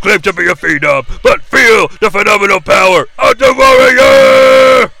 you claim to be a phenom, but feel the phenomenal power of the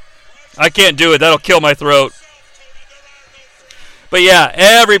Warrior! I can't do it. That'll kill my throat. But yeah,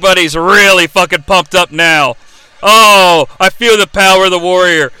 everybody's really fucking pumped up now. Oh, I feel the power of the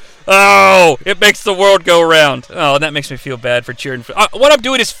Warrior. Oh, it makes the world go round. Oh, that makes me feel bad for cheering for... what I'm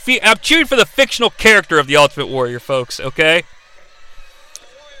doing is I'm cheering for the fictional character of the Ultimate Warrior, folks, okay?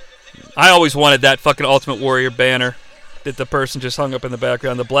 I always wanted that fucking Ultimate Warrior banner that the person just hung up in the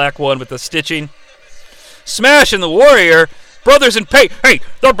background. The black one with the stitching. Smash and the Warrior, brothers in paint. Hey,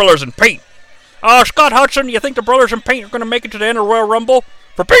 they're brothers in paint. Scott Hudson, you think the brothers in paint are going to make it to the end of Royal Rumble?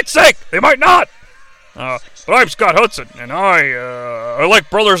 For Pete's sake, they might not. But I'm Scott Hudson, and I like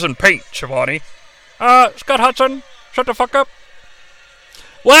brothers in paint, Shivani. Scott Hudson, shut the fuck up.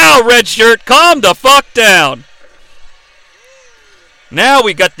 Wow, Red Shirt, calm the fuck down. Now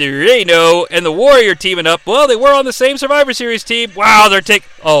we got the Rhino and the Warrior teaming up. Well, they were on the same Survivor Series team. Wow, they're taking...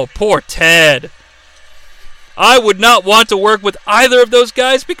 Oh, poor Ted. I would not want to work with either of those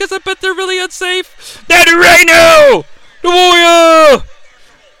guys because I bet they're really unsafe. Daddy Rhino! The warrior!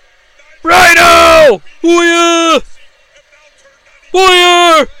 Rhino! Warrior!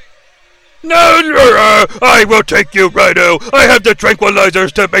 Warrior! No, I will take you, Rhino. I have the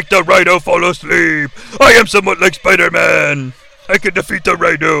tranquilizers to make the Rhino fall asleep. I am somewhat like Spider-Man. I can defeat the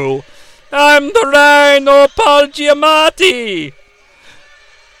Rhino. I'm the Rhino Paul Giamatti.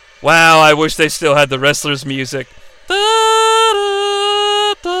 Wow, I wish they still had the wrestlers' music.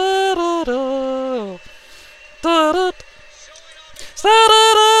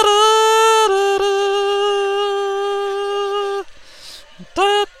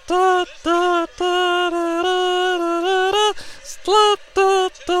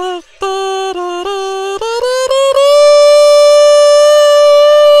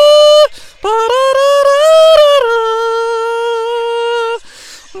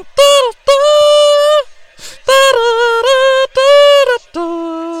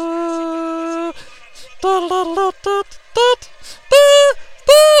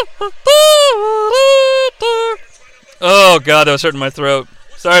 Oh god, that was hurting my throat.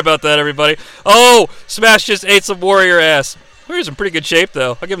 Sorry about that, everybody. Oh, Smash just ate some warrior ass. Warrior's in pretty good shape,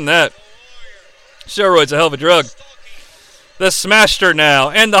 though. I'll give him that. Steroids a hell of a drug. The Smashster now,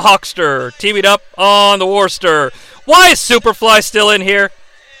 and the Hawkster, teaming up on the Warster. Why is Superfly still in here?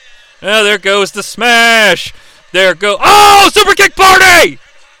 Oh, there goes the Smash. There go. Oh, Super Kick Party!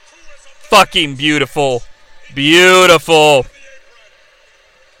 Fucking beautiful. Beautiful.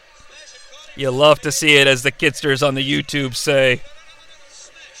 You love to see it, as the kidsters on the YouTube say.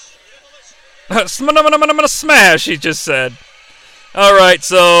 Smash, he just said. Alright,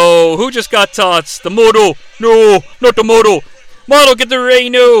 so who just got tots? The Model. No, not the Model. Model, get the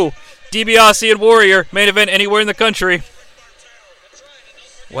Rhino. DiBiase and Warrior. Main event anywhere in the country.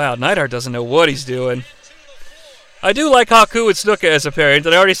 Wow, Neidhart doesn't know what he's doing. I do like Haku and Snuka as a pairing.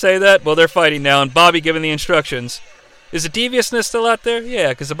 Did I already say that? Well, they're fighting now, and Bobby giving the instructions. Is the Deviousness still out there? Yeah,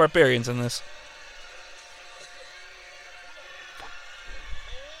 because the Barbarian's in this.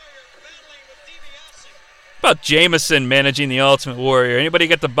 How about Jameson managing the Ultimate Warrior? Anybody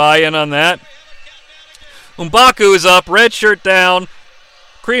get the buy-in on that? Umbaku is up. Red shirt down.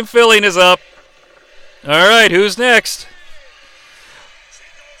 Cream filling is up. Alright, who's next?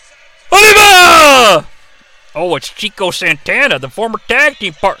 Oliva! Oh, it's Chico Santana, the former tag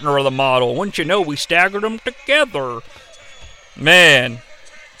team partner of the Model. Wouldn't you know, we staggered them together. Man.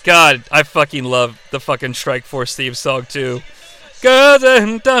 God, I fucking love the fucking Strike Force theme song, too.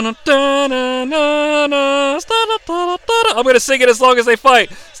 I'm gonna sing it as long as they fight.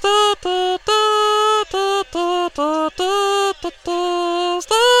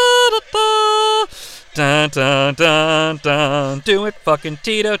 Dun dun dun dun, do it fucking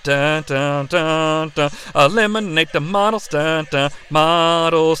Tito, dun dun dun dun, eliminate the models, dun dun,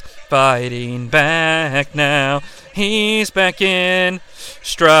 models fighting back now, he's back in,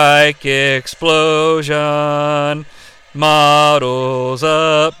 strike explosion, models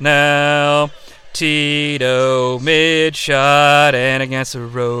up now, Tito mid-shot and against the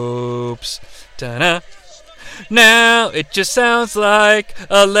ropes, dun-dun. Now it just sounds like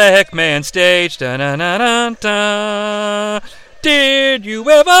a Lechman stage. Da-na-na-na-na. Did you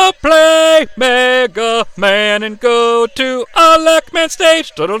ever play Mega Man and go to a Lechman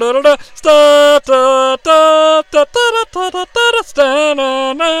stage? Da-da-da-da-da.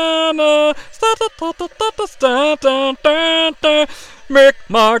 Sta-da-da-da-da-da-da-da-da-da-da-da-da. Sta-da-da-da-da-da-da-da-da. Mick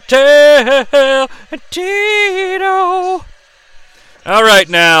Martel and Tito. All right,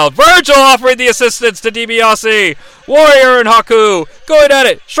 now, Virgil offering the assistance to DiBiase. Warrior and Haku going at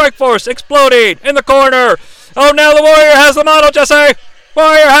it. Strike Force exploding in the corner. Oh, now the Warrior has the Model, Jesse.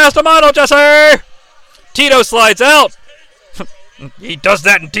 Warrior has the Model, Jesse. Tito slides out. He does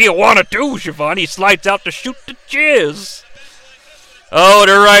that in Tijuana too, Siobhan. He slides out to shoot the jizz. Oh,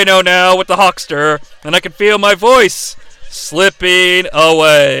 the Rhino now with the Hawkster. And I can feel my voice slipping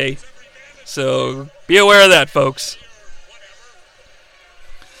away. So be aware of that, folks.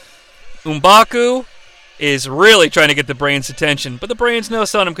 Umbaku is really trying to get the Brain's attention, but the Brain's no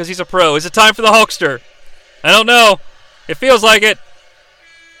son him because he's a pro. Is it time for the Hulkster? I don't know. It feels like it.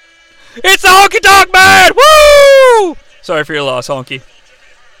 It's the Honky Tonk Man! Woo! Sorry for your loss, Honky.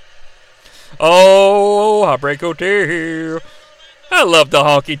 Oh, Heartbreak Hotel. I love the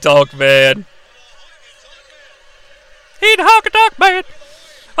Honky Tonk Man. He's the Honky Tonk Man.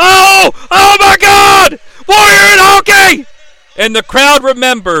 Oh! Oh my God! Warrior and Honky! And the crowd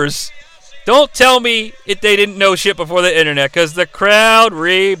remembers. Don't tell me they didn't know shit before the internet, because the crowd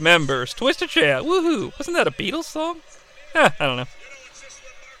remembers. Twisted Chat, woohoo. Wasn't that a Beatles song? I don't know.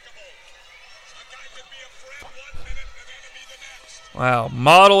 Wow,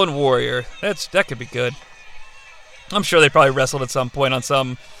 Model and Warrior. That could be good. I'm sure they probably wrestled at some point on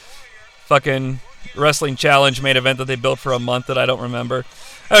some fucking wrestling challenge main event that they built for a month that I don't remember.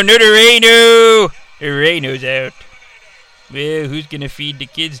 Oh, no, the Rhino! The Rhino's out. Well, who's gonna feed the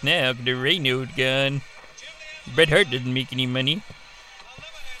kids now? The Rhino's gone. Bret Hart didn't make any money.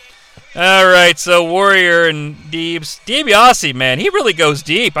 Alright, so Warrior and Deebs. DiBiase, man, he really goes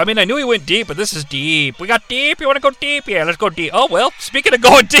deep. I mean, I knew he went deep, but this is deep. We got deep? You want to go deep? Yeah, let's go deep. Oh, well, speaking of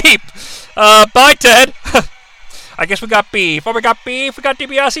going deep, bye, Ted. I guess we got beef. Oh, we got beef? We got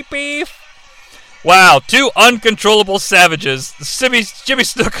DiBiase beef? Wow, two uncontrollable savages. Jimmy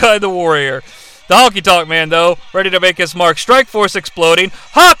Snuka and the Warrior. The Honky Tonk Man, though, ready to make his mark. Strike Force exploding.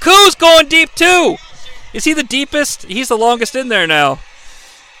 Haku's going deep, too! Is he the deepest? He's the longest in there now.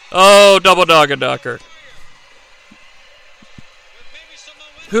 Oh, double dogger ducker.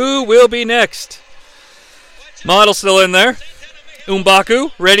 Who will be next? Model still in there.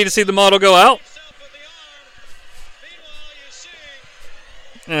 Umbaku, ready to see the model go out.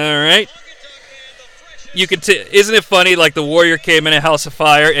 Alright. You could isn't it funny, like the Warrior came in a House of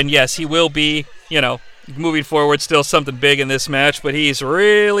Fire, and yes, he will be, moving forward, still something big in this match, but he's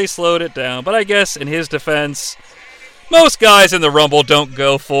really slowed it down. But I guess in his defense, most guys in the Rumble don't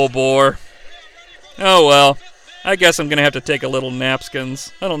go full bore. Oh well. I guess I'm going to have to take a little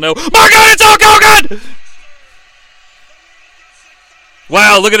napkins. I don't know. My God, it's Hulk Hogan!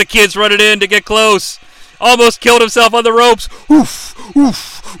 Wow, look at the kids running in to get close. Almost killed himself on the ropes. Oof,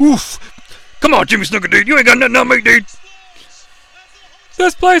 oof, oof. Come on, Jimmy Snuka, dude. You ain't got nothing on me, dude.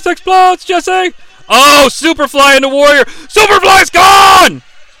 This place explodes, Jesse. Oh, Superfly and the Warrior. Superfly's gone!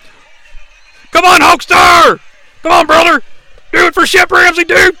 Come on, Hulkster! Come on, brother! Do it for Shep Ramsey,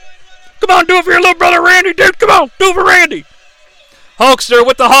 dude! Come on, do it for your little brother Randy, dude! Come on, do it for Randy! Hulkster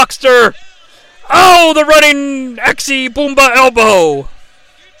with the Hawkster! Oh, the running Exy Boomba elbow!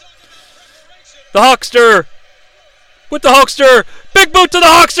 The Hawkster! With the Hulkster! Big boot to the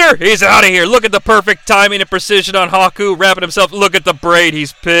Hawkster! He's out of here! Look at the perfect timing and precision on Haku, wrapping himself. Look at the braid.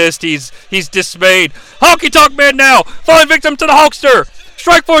 He's pissed. He's dismayed. Honky Tonk Man now! Falling victim to the Hulkster!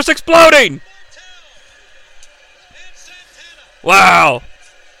 Strike Force exploding! Wow.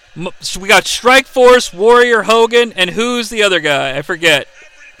 So we got Strike Force, Warrior, Hogan, and who's the other guy? I forget.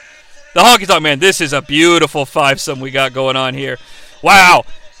 The Honky Tonk Man. This is a beautiful fivesome we got going on here. Wow.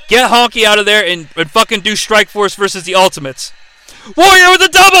 Get Honky out of there and fucking do Strike Force versus the Ultimates. Warrior with a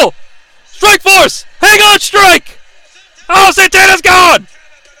double! Strike Force! Hang on, Strike! Oh, Santana's gone!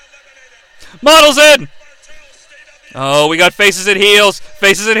 Model's in! Oh, we got faces and heels.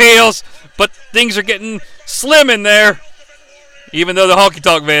 Faces and heels. But things are getting slim in there. Even though the Honky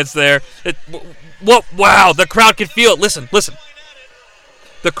Tonk Man's there. Wow, the crowd can feel it. Listen.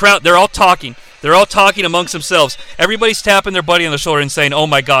 The crowd, they're all talking. They're all talking amongst themselves. Everybody's tapping their buddy on the shoulder and saying, oh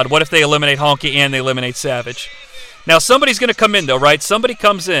my God, what if they eliminate Honky and they eliminate Savage? Now, somebody's going to come in, though, right? Somebody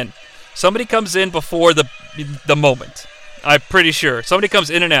comes in. Somebody comes in before the moment. I'm pretty sure. Somebody comes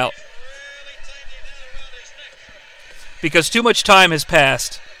in and out. Because too much time has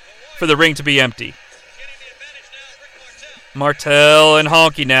passed for the ring to be empty. Martel and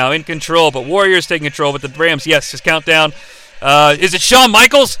Honky now in control, but Warrior's taking control with the Rams. Yes, his countdown. Is it Shawn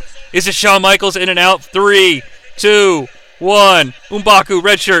Michaels? Is it Shawn Michaels in and out? 3, 2, 1. Umbaku,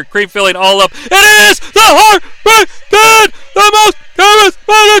 red shirt, cream filling all up. It is the Heartbreak Kid! The most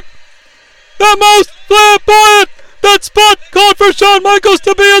charismatic, the most flamboyant. That spot called for Shawn Michaels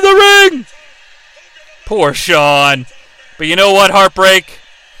to be in the ring. Poor Shawn. But you know what, Heartbreak?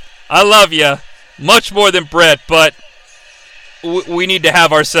 I love you much more than Brett, but we need to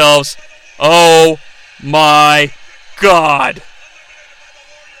have ourselves. Oh my God.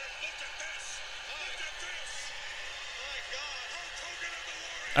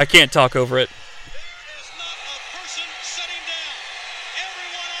 I can't talk over it.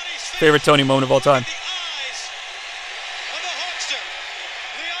 Favorite Tony moment of all time.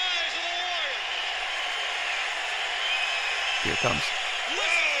 Here it comes.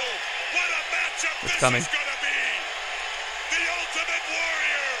 It's coming. The Ultimate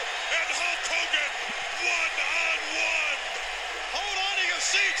Warrior and Hulk Hogan one-on-one. Hold on to your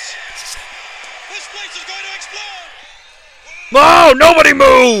seats. This place is going to explode. Oh, nobody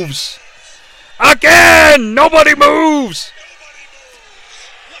moves! Again! Nobody moves!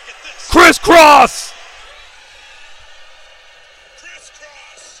 Crisscross!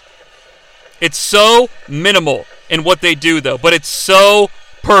 It's so minimal in what they do, though, but it's so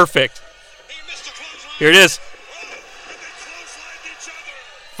perfect. Here it is.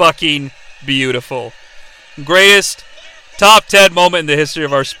 Fucking beautiful. Greatest top 10 moment in the history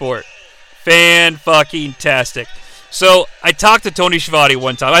of our sport. Fan-fucking-tastic. So I talked to Tony Schiavone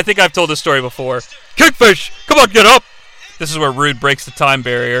one time. I think I've told this story before. Kingfish, come on, get up. This is where Rude breaks the time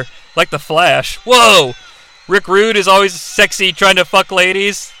barrier. Like the Flash. Whoa! Rick Rude is always sexy trying to fuck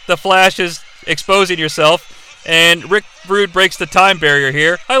ladies. The Flash is exposing yourself. And Rick Rude breaks the time barrier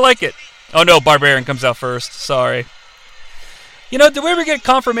here. I like it. Oh no, Barbarian comes out first. Sorry. You know, did we ever get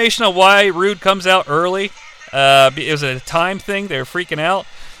confirmation on why Rude comes out early? It was a time thing. They were freaking out.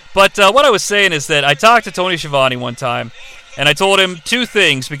 But what I was saying is that I talked to Tony Schiavone one time, and I told him two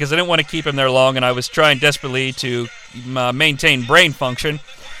things because I didn't want to keep him there long, and I was trying desperately to maintain brain function.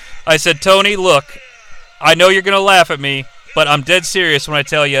 I said, Tony, look, I know you're going to laugh at me, but I'm dead serious when I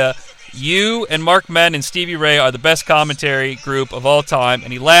tell you, you and Mark Madden and Stevie Ray are the best commentary group of all time.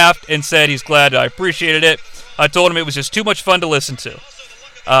 And he laughed and said he's glad I appreciated it. I told him it was just too much fun to listen to.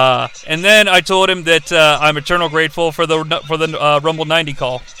 And then I told him that I'm eternal grateful for the Rumble 90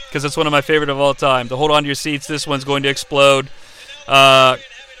 call, because it's one of my favorite of all time. The hold on to your seats, this one's going to explode.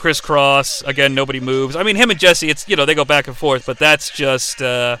 Crisscross, again, nobody moves. I mean, him and Jesse, it's, you know, they go back and forth, but that's just,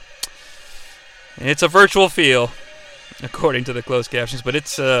 it's a virtual feel, according to the closed captions, but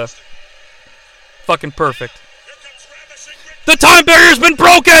it's fucking perfect. The time barrier's been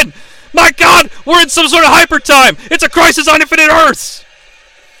broken! My God, we're in some sort of hyper time! It's a crisis on infinite Earths!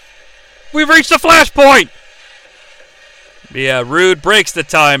 We've reached a flashpoint! Yeah, Rude breaks the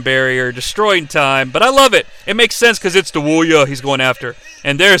time barrier, destroying time, but I love it. It makes sense because it's the Warrior he's going after.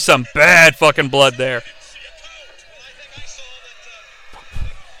 And there's some bad fucking blood there.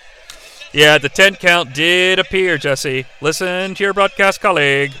 Yeah, the 10 count did appear, Jesse. Listen to your broadcast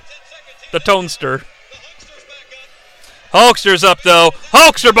colleague, the Tonester. Hulkster's up, though.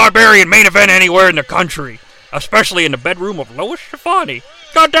 Hulkster Barbarian main event anywhere in the country, especially in the bedroom of Lois Stefani.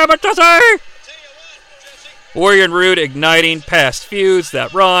 God damn it, Jesse! Warrior and Rude igniting past feuds.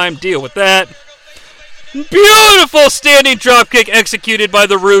 That rhyme. Deal with that. Beautiful standing dropkick executed by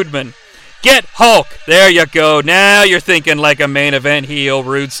the Rudeman. Get Hulk. There you go. Now you're thinking like a main event heel,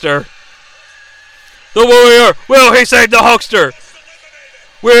 Rudester. The Warrior. Will he save the Hulkster?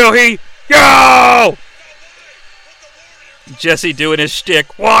 Will he? Go! Jesse doing his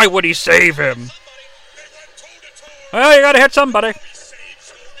shtick. Why would he save him? Well, you gotta hit somebody.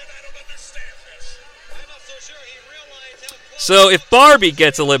 So if Barbie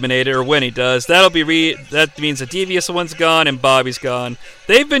gets eliminated, or when he does, that means the devious one's gone and Bobby's gone.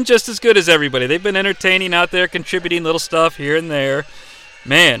 They've been just as good as everybody. They've been entertaining out there, contributing little stuff here and there.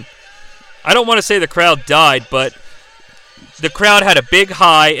 Man, I don't want to say the crowd died, but the crowd had a big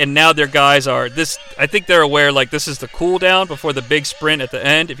high, and now their guys are this. I think they're aware, like, this is the cool down before the big sprint at the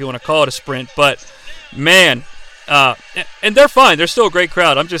end, if you want to call it a sprint. But man, and they're fine. They're still a great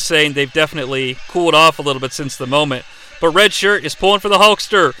crowd. I'm just saying they've definitely cooled off a little bit since the moment. But Red Shirt is pulling for the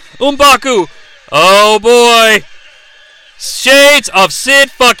Hulkster. M'Baku. Oh, boy. Shades of Sid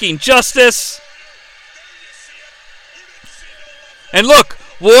fucking Justice. And look,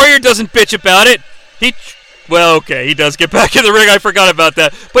 Warrior doesn't bitch about it. Well, okay, he does get back in the ring. I forgot about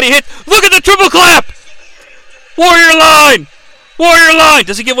that. But he hit. Look at the triple clap. Warrior line. Warrior line.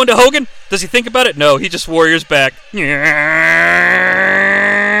 Does he give one to Hogan? Does he think about it? No, he just Warrior's back.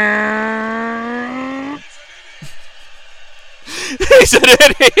 He's an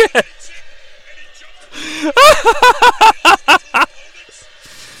idiot.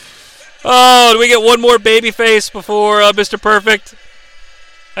 Oh, do we get one more babyface before Mr. Perfect?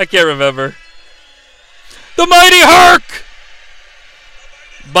 I can't remember. The Mighty Herc!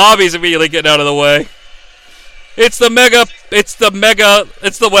 Bobby's immediately getting out of the way. It's the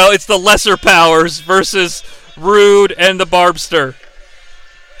lesser powers versus Rude and the Barbster.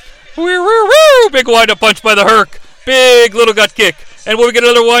 Woo, woo, woo! Big wind-up punch by the Herc. Big little gut kick. And we'll get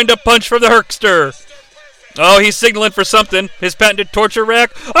another wind-up punch from the Herkster. Oh, he's signaling for something. His patented torture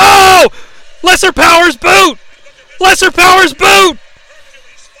rack. Oh! Lesser powers boot! Lesser powers boot!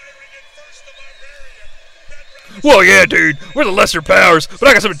 Well, yeah, dude. We're the lesser powers. But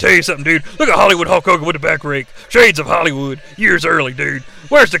I got something to tell you something, dude. Look at Hollywood Hulk Hogan with the back rake. Shades of Hollywood. Years early, dude.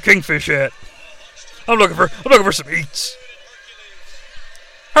 Where's the Kingfish at? I'm looking for some eats.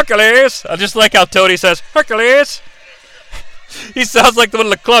 Hercules. I just like how Tony says, Hercules. He sounds like the one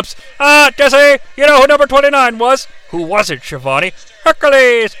of the clubs. Jesse, you know who number 29 was? Who was it, Schiavone?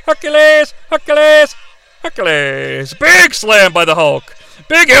 Hercules, Hercules, Hercules, Hercules. Big slam by the Hulk.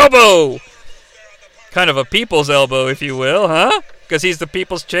 Big elbow. Kind of a people's elbow, if you will, huh? Because he's the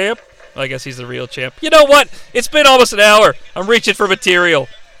people's champ? Well, I guess he's the real champ. You know what? It's been almost an hour. I'm reaching for material.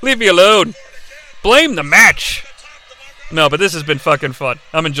 Leave me alone. Blame the match. No, but this has been fucking fun.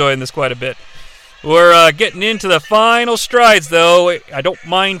 I'm enjoying this quite a bit. We're getting into the final strides, though. I don't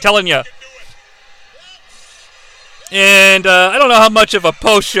mind telling you. And I don't know how much of a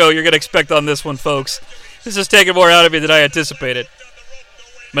post-show you're going to expect on this one, folks. This is taking more out of you than I anticipated.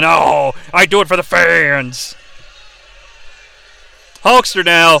 But no, I do it for the fans. Hulkster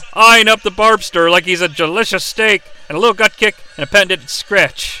now, eyeing up the Barbster like he's a delicious steak, and a little gut kick and a patented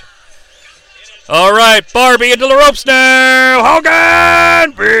scratch. All right, Barbie into the ropes now.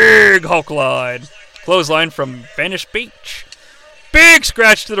 Hogan! Big Hulk line. Clothesline from Vanish Beach. Big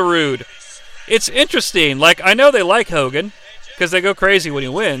scratch to the Rude. It's interesting. Like, I know they like Hogan because they go crazy when he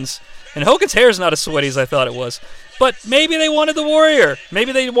wins. And Hogan's hair is not as sweaty as I thought it was. But maybe they wanted the Warrior.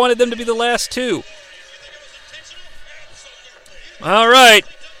 Maybe they wanted them to be the last two. All right.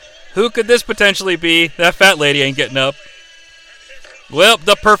 Who could this potentially be? That fat lady ain't getting up. Well,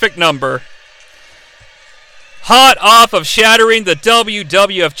 the perfect number. Hot off of shattering the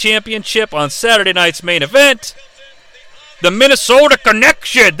WWF Championship on Saturday night's main event. The Minnesota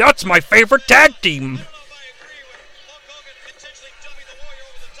Connection. That's my favorite tag team.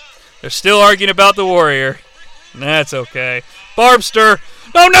 They're still arguing about the Warrior. That's okay. Barbster.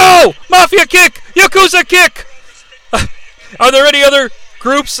 Oh no! Mafia kick! Yakuza kick! Are there any other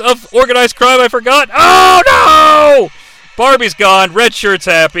groups of organized crime I forgot? Oh no! Barbie's gone. Red Shirt's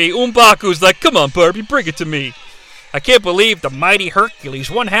happy. Umbaku's like, come on, Barbie, bring it to me. I can't believe the mighty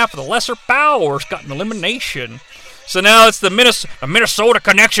Hercules, one half of the Lesser Powers, got an elimination. So now it's the Minnesota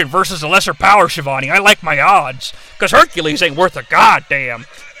Connection versus the Lesser Power, Shivani. I like my odds. Because Hercules ain't worth a goddamn.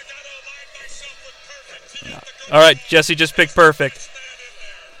 All right, Jesse just picked perfect.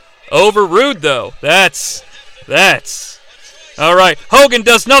 Over Rude, though. That's. All right, Hogan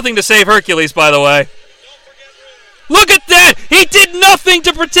does nothing to save Hercules, by the way. Look at that! He did nothing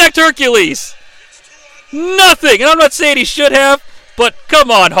to protect Hercules! Nothing! And I'm not saying he should have, but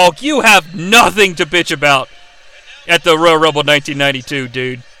come on, Hulk. You have nothing to bitch about at the Royal Rumble 1992,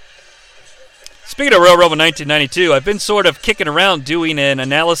 dude. Speaking of Royal Rumble 1992, I've been sort of kicking around doing an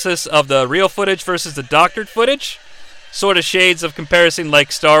analysis of the real footage versus the doctored footage. Sort of shades of comparison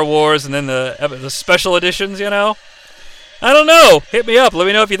like Star Wars and then the special editions, you know? I don't know. Hit me up. Let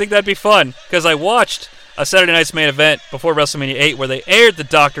me know if you think that'd be fun. Because I watched a Saturday night's main event before WrestleMania 8 where they aired the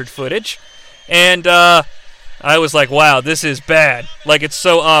doctored footage. And I was like, wow, this is bad. Like, it's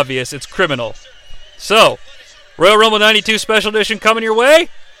so obvious. It's criminal. So, Royal Rumble 92 Special Edition coming your way?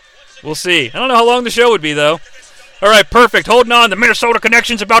 We'll see. I don't know how long the show would be, though. All right, Perfect. Holding on. The Minnesota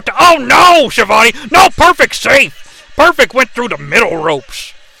Connection's about to... Oh, no, Shivani. No, Perfect safe. Perfect went through the middle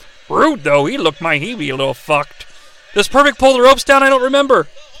ropes. Rude, though. He looked my he be a little fucked. Does Perfect pull the ropes down? I don't remember.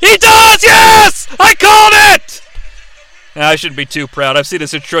 He does! Yes! I called it! Nah, I shouldn't be too proud. I've seen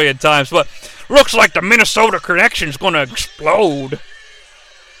this a trillion times, but looks like the Minnesota Connection's going to explode.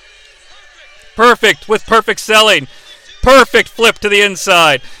 Perfect with perfect selling. Perfect flip to the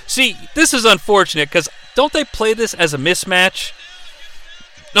inside. See, this is unfortunate because don't they play this as a mismatch?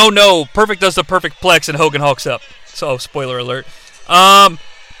 No. Perfect does the perfect plex and Hogan hulks up. So, spoiler alert.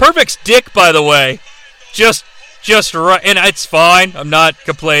 Perfect's dick, by the way, just right, and it's fine. I'm not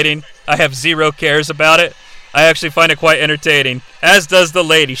complaining. I have zero cares about it. I actually find it quite entertaining, as does the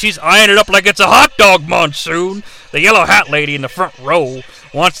lady. She's eyeing it up like it's a hot dog monsoon. The yellow hat lady in the front row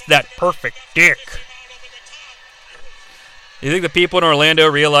wants that perfect dick. You think the people in Orlando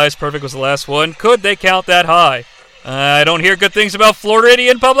realized Perfect was the last one? Could they count that high? I don't hear good things about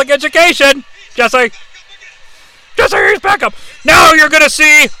Floridian public education. Jesse, he's back up. Now you're going to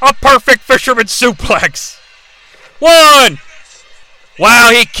see a perfect fisherman suplex. 1. Wow,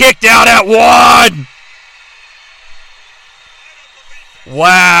 he kicked out at 1.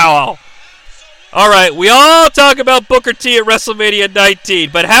 Wow. All right, we all talk about Booker T at WrestleMania 19,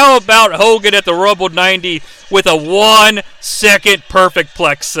 but how about Hogan at the Rumble 90 with a 1-second perfect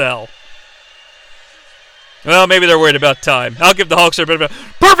plex sell? Well, maybe they're worried about time. I'll give the Hulkster a bit of a...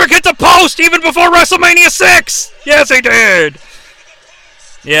 Perfect hit the post even before WrestleMania 6! Yes, he did!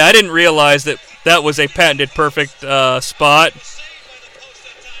 Yeah, I didn't realize that was a patented perfect spot.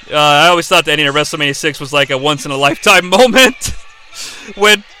 I always thought the ending of WrestleMania 6 was like a once-in-a-lifetime moment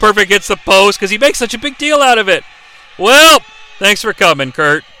when Perfect hits the post because he makes such a big deal out of it. Well, thanks for coming,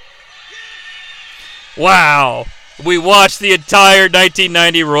 Kurt. Wow. We watched the entire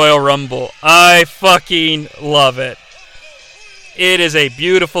 1990 Royal Rumble. I fucking love it. It is a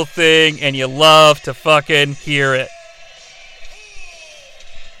beautiful thing, and you love to fucking hear it.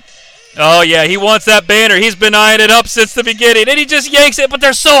 Oh, yeah, he wants that banner. He's been eyeing it up since the beginning, and he just yanks it, but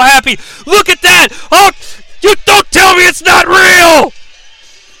they're so happy. Look at that! Oh, you don't tell me it's not real!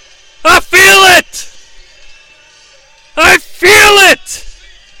 I feel it! I feel it!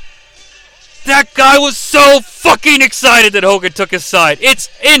 That guy was so fucking excited that Hogan took his side. It's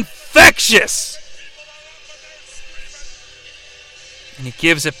infectious! And he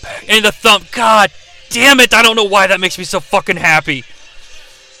gives it back. And the thumb. God damn it. I don't know why that makes me so fucking happy.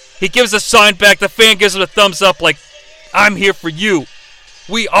 He gives the sign back. The fan gives him a thumbs up like, I'm here for you.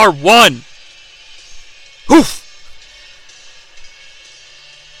 We are one. Oof.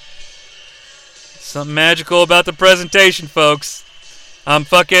 Something magical about the presentation, folks. I'm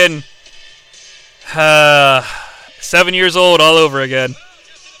fucking 7 years old all over again.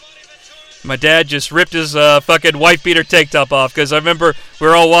 My dad just ripped his fucking white beater tank top off because I remember we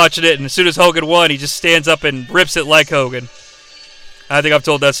were all watching it, and as soon as Hogan won, he just stands up and rips it like Hogan. I think I've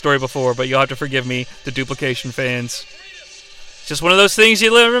told that story before, but you'll have to forgive me, the duplication fans. It's just one of those things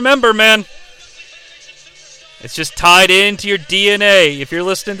you remember, man. It's just tied into your DNA. If you're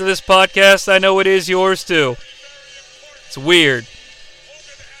listening to this podcast, I know it is yours too. It's weird.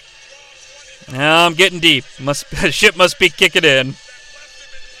 Now I'm getting deep. Shit must be kicking in.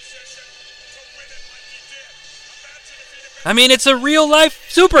 I mean, it's a real-life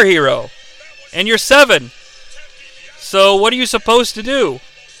superhero. And you're 7. So what are you supposed to do?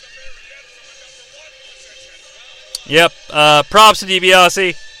 Yep. Props to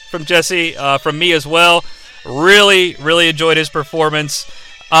DiBiase from Jesse, from me as well. Really, really enjoyed his performance.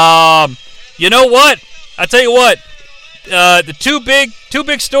 You know what? I tell you what. The two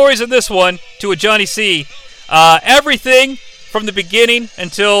big stories in this one to a Jonnie Sea. Everything from the beginning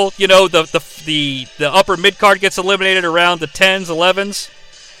until the upper mid card gets eliminated around the 10s, 11s.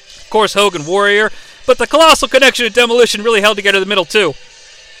 Of course, Hogan Warrior, but the Colossal Connection and Demolition really held together in the middle too.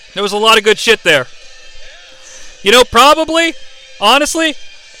 There was a lot of good shit there. Probably, honestly,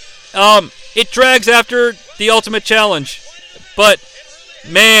 it drags after the Ultimate Challenge, but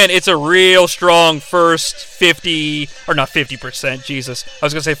man, it's a real strong first 50, or not 50%, Jesus. I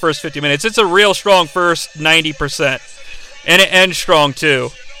was going to say first 50 minutes. It's a real strong first 90%. And it ends strong, too.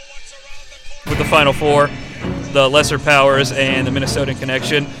 With the Final Four, the Lesser Powers, and the Minnesotan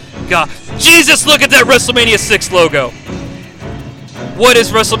Connection. God, Jesus, look at that WrestleMania 6 logo. What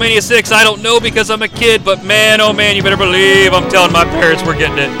is WrestleMania 6? I don't know because I'm a kid, but man, oh man, you better believe I'm telling my parents we're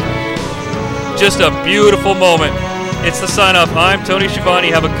getting it. Just a beautiful moment. It's the sign-off. I'm Tony Schiavone.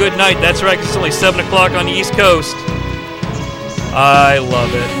 Have a good night. That's right, it's only 7 o'clock on the East Coast. I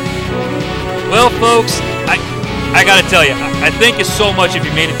love it. Well, folks, I gotta tell you, I thank you so much if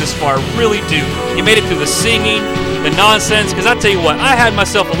you made it this far. I really do. You made it through the singing, the nonsense, because I tell you what, I had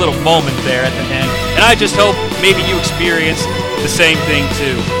myself a little moment there at the end, and I just hope maybe you experienced the same thing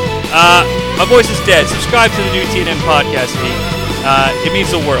too. My voice is dead. Subscribe to the new TNN podcast feed. It means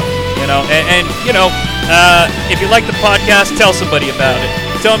the world, if you like the podcast, tell somebody about it.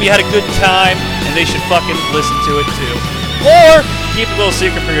 Tell them you had a good time, and they should fucking listen to it too. Or keep a little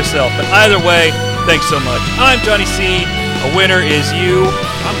secret for yourself. But either way, thanks so much. I'm Jonnie Sea. A winner is you.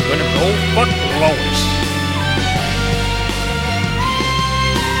 I'm gonna go fuck Lois.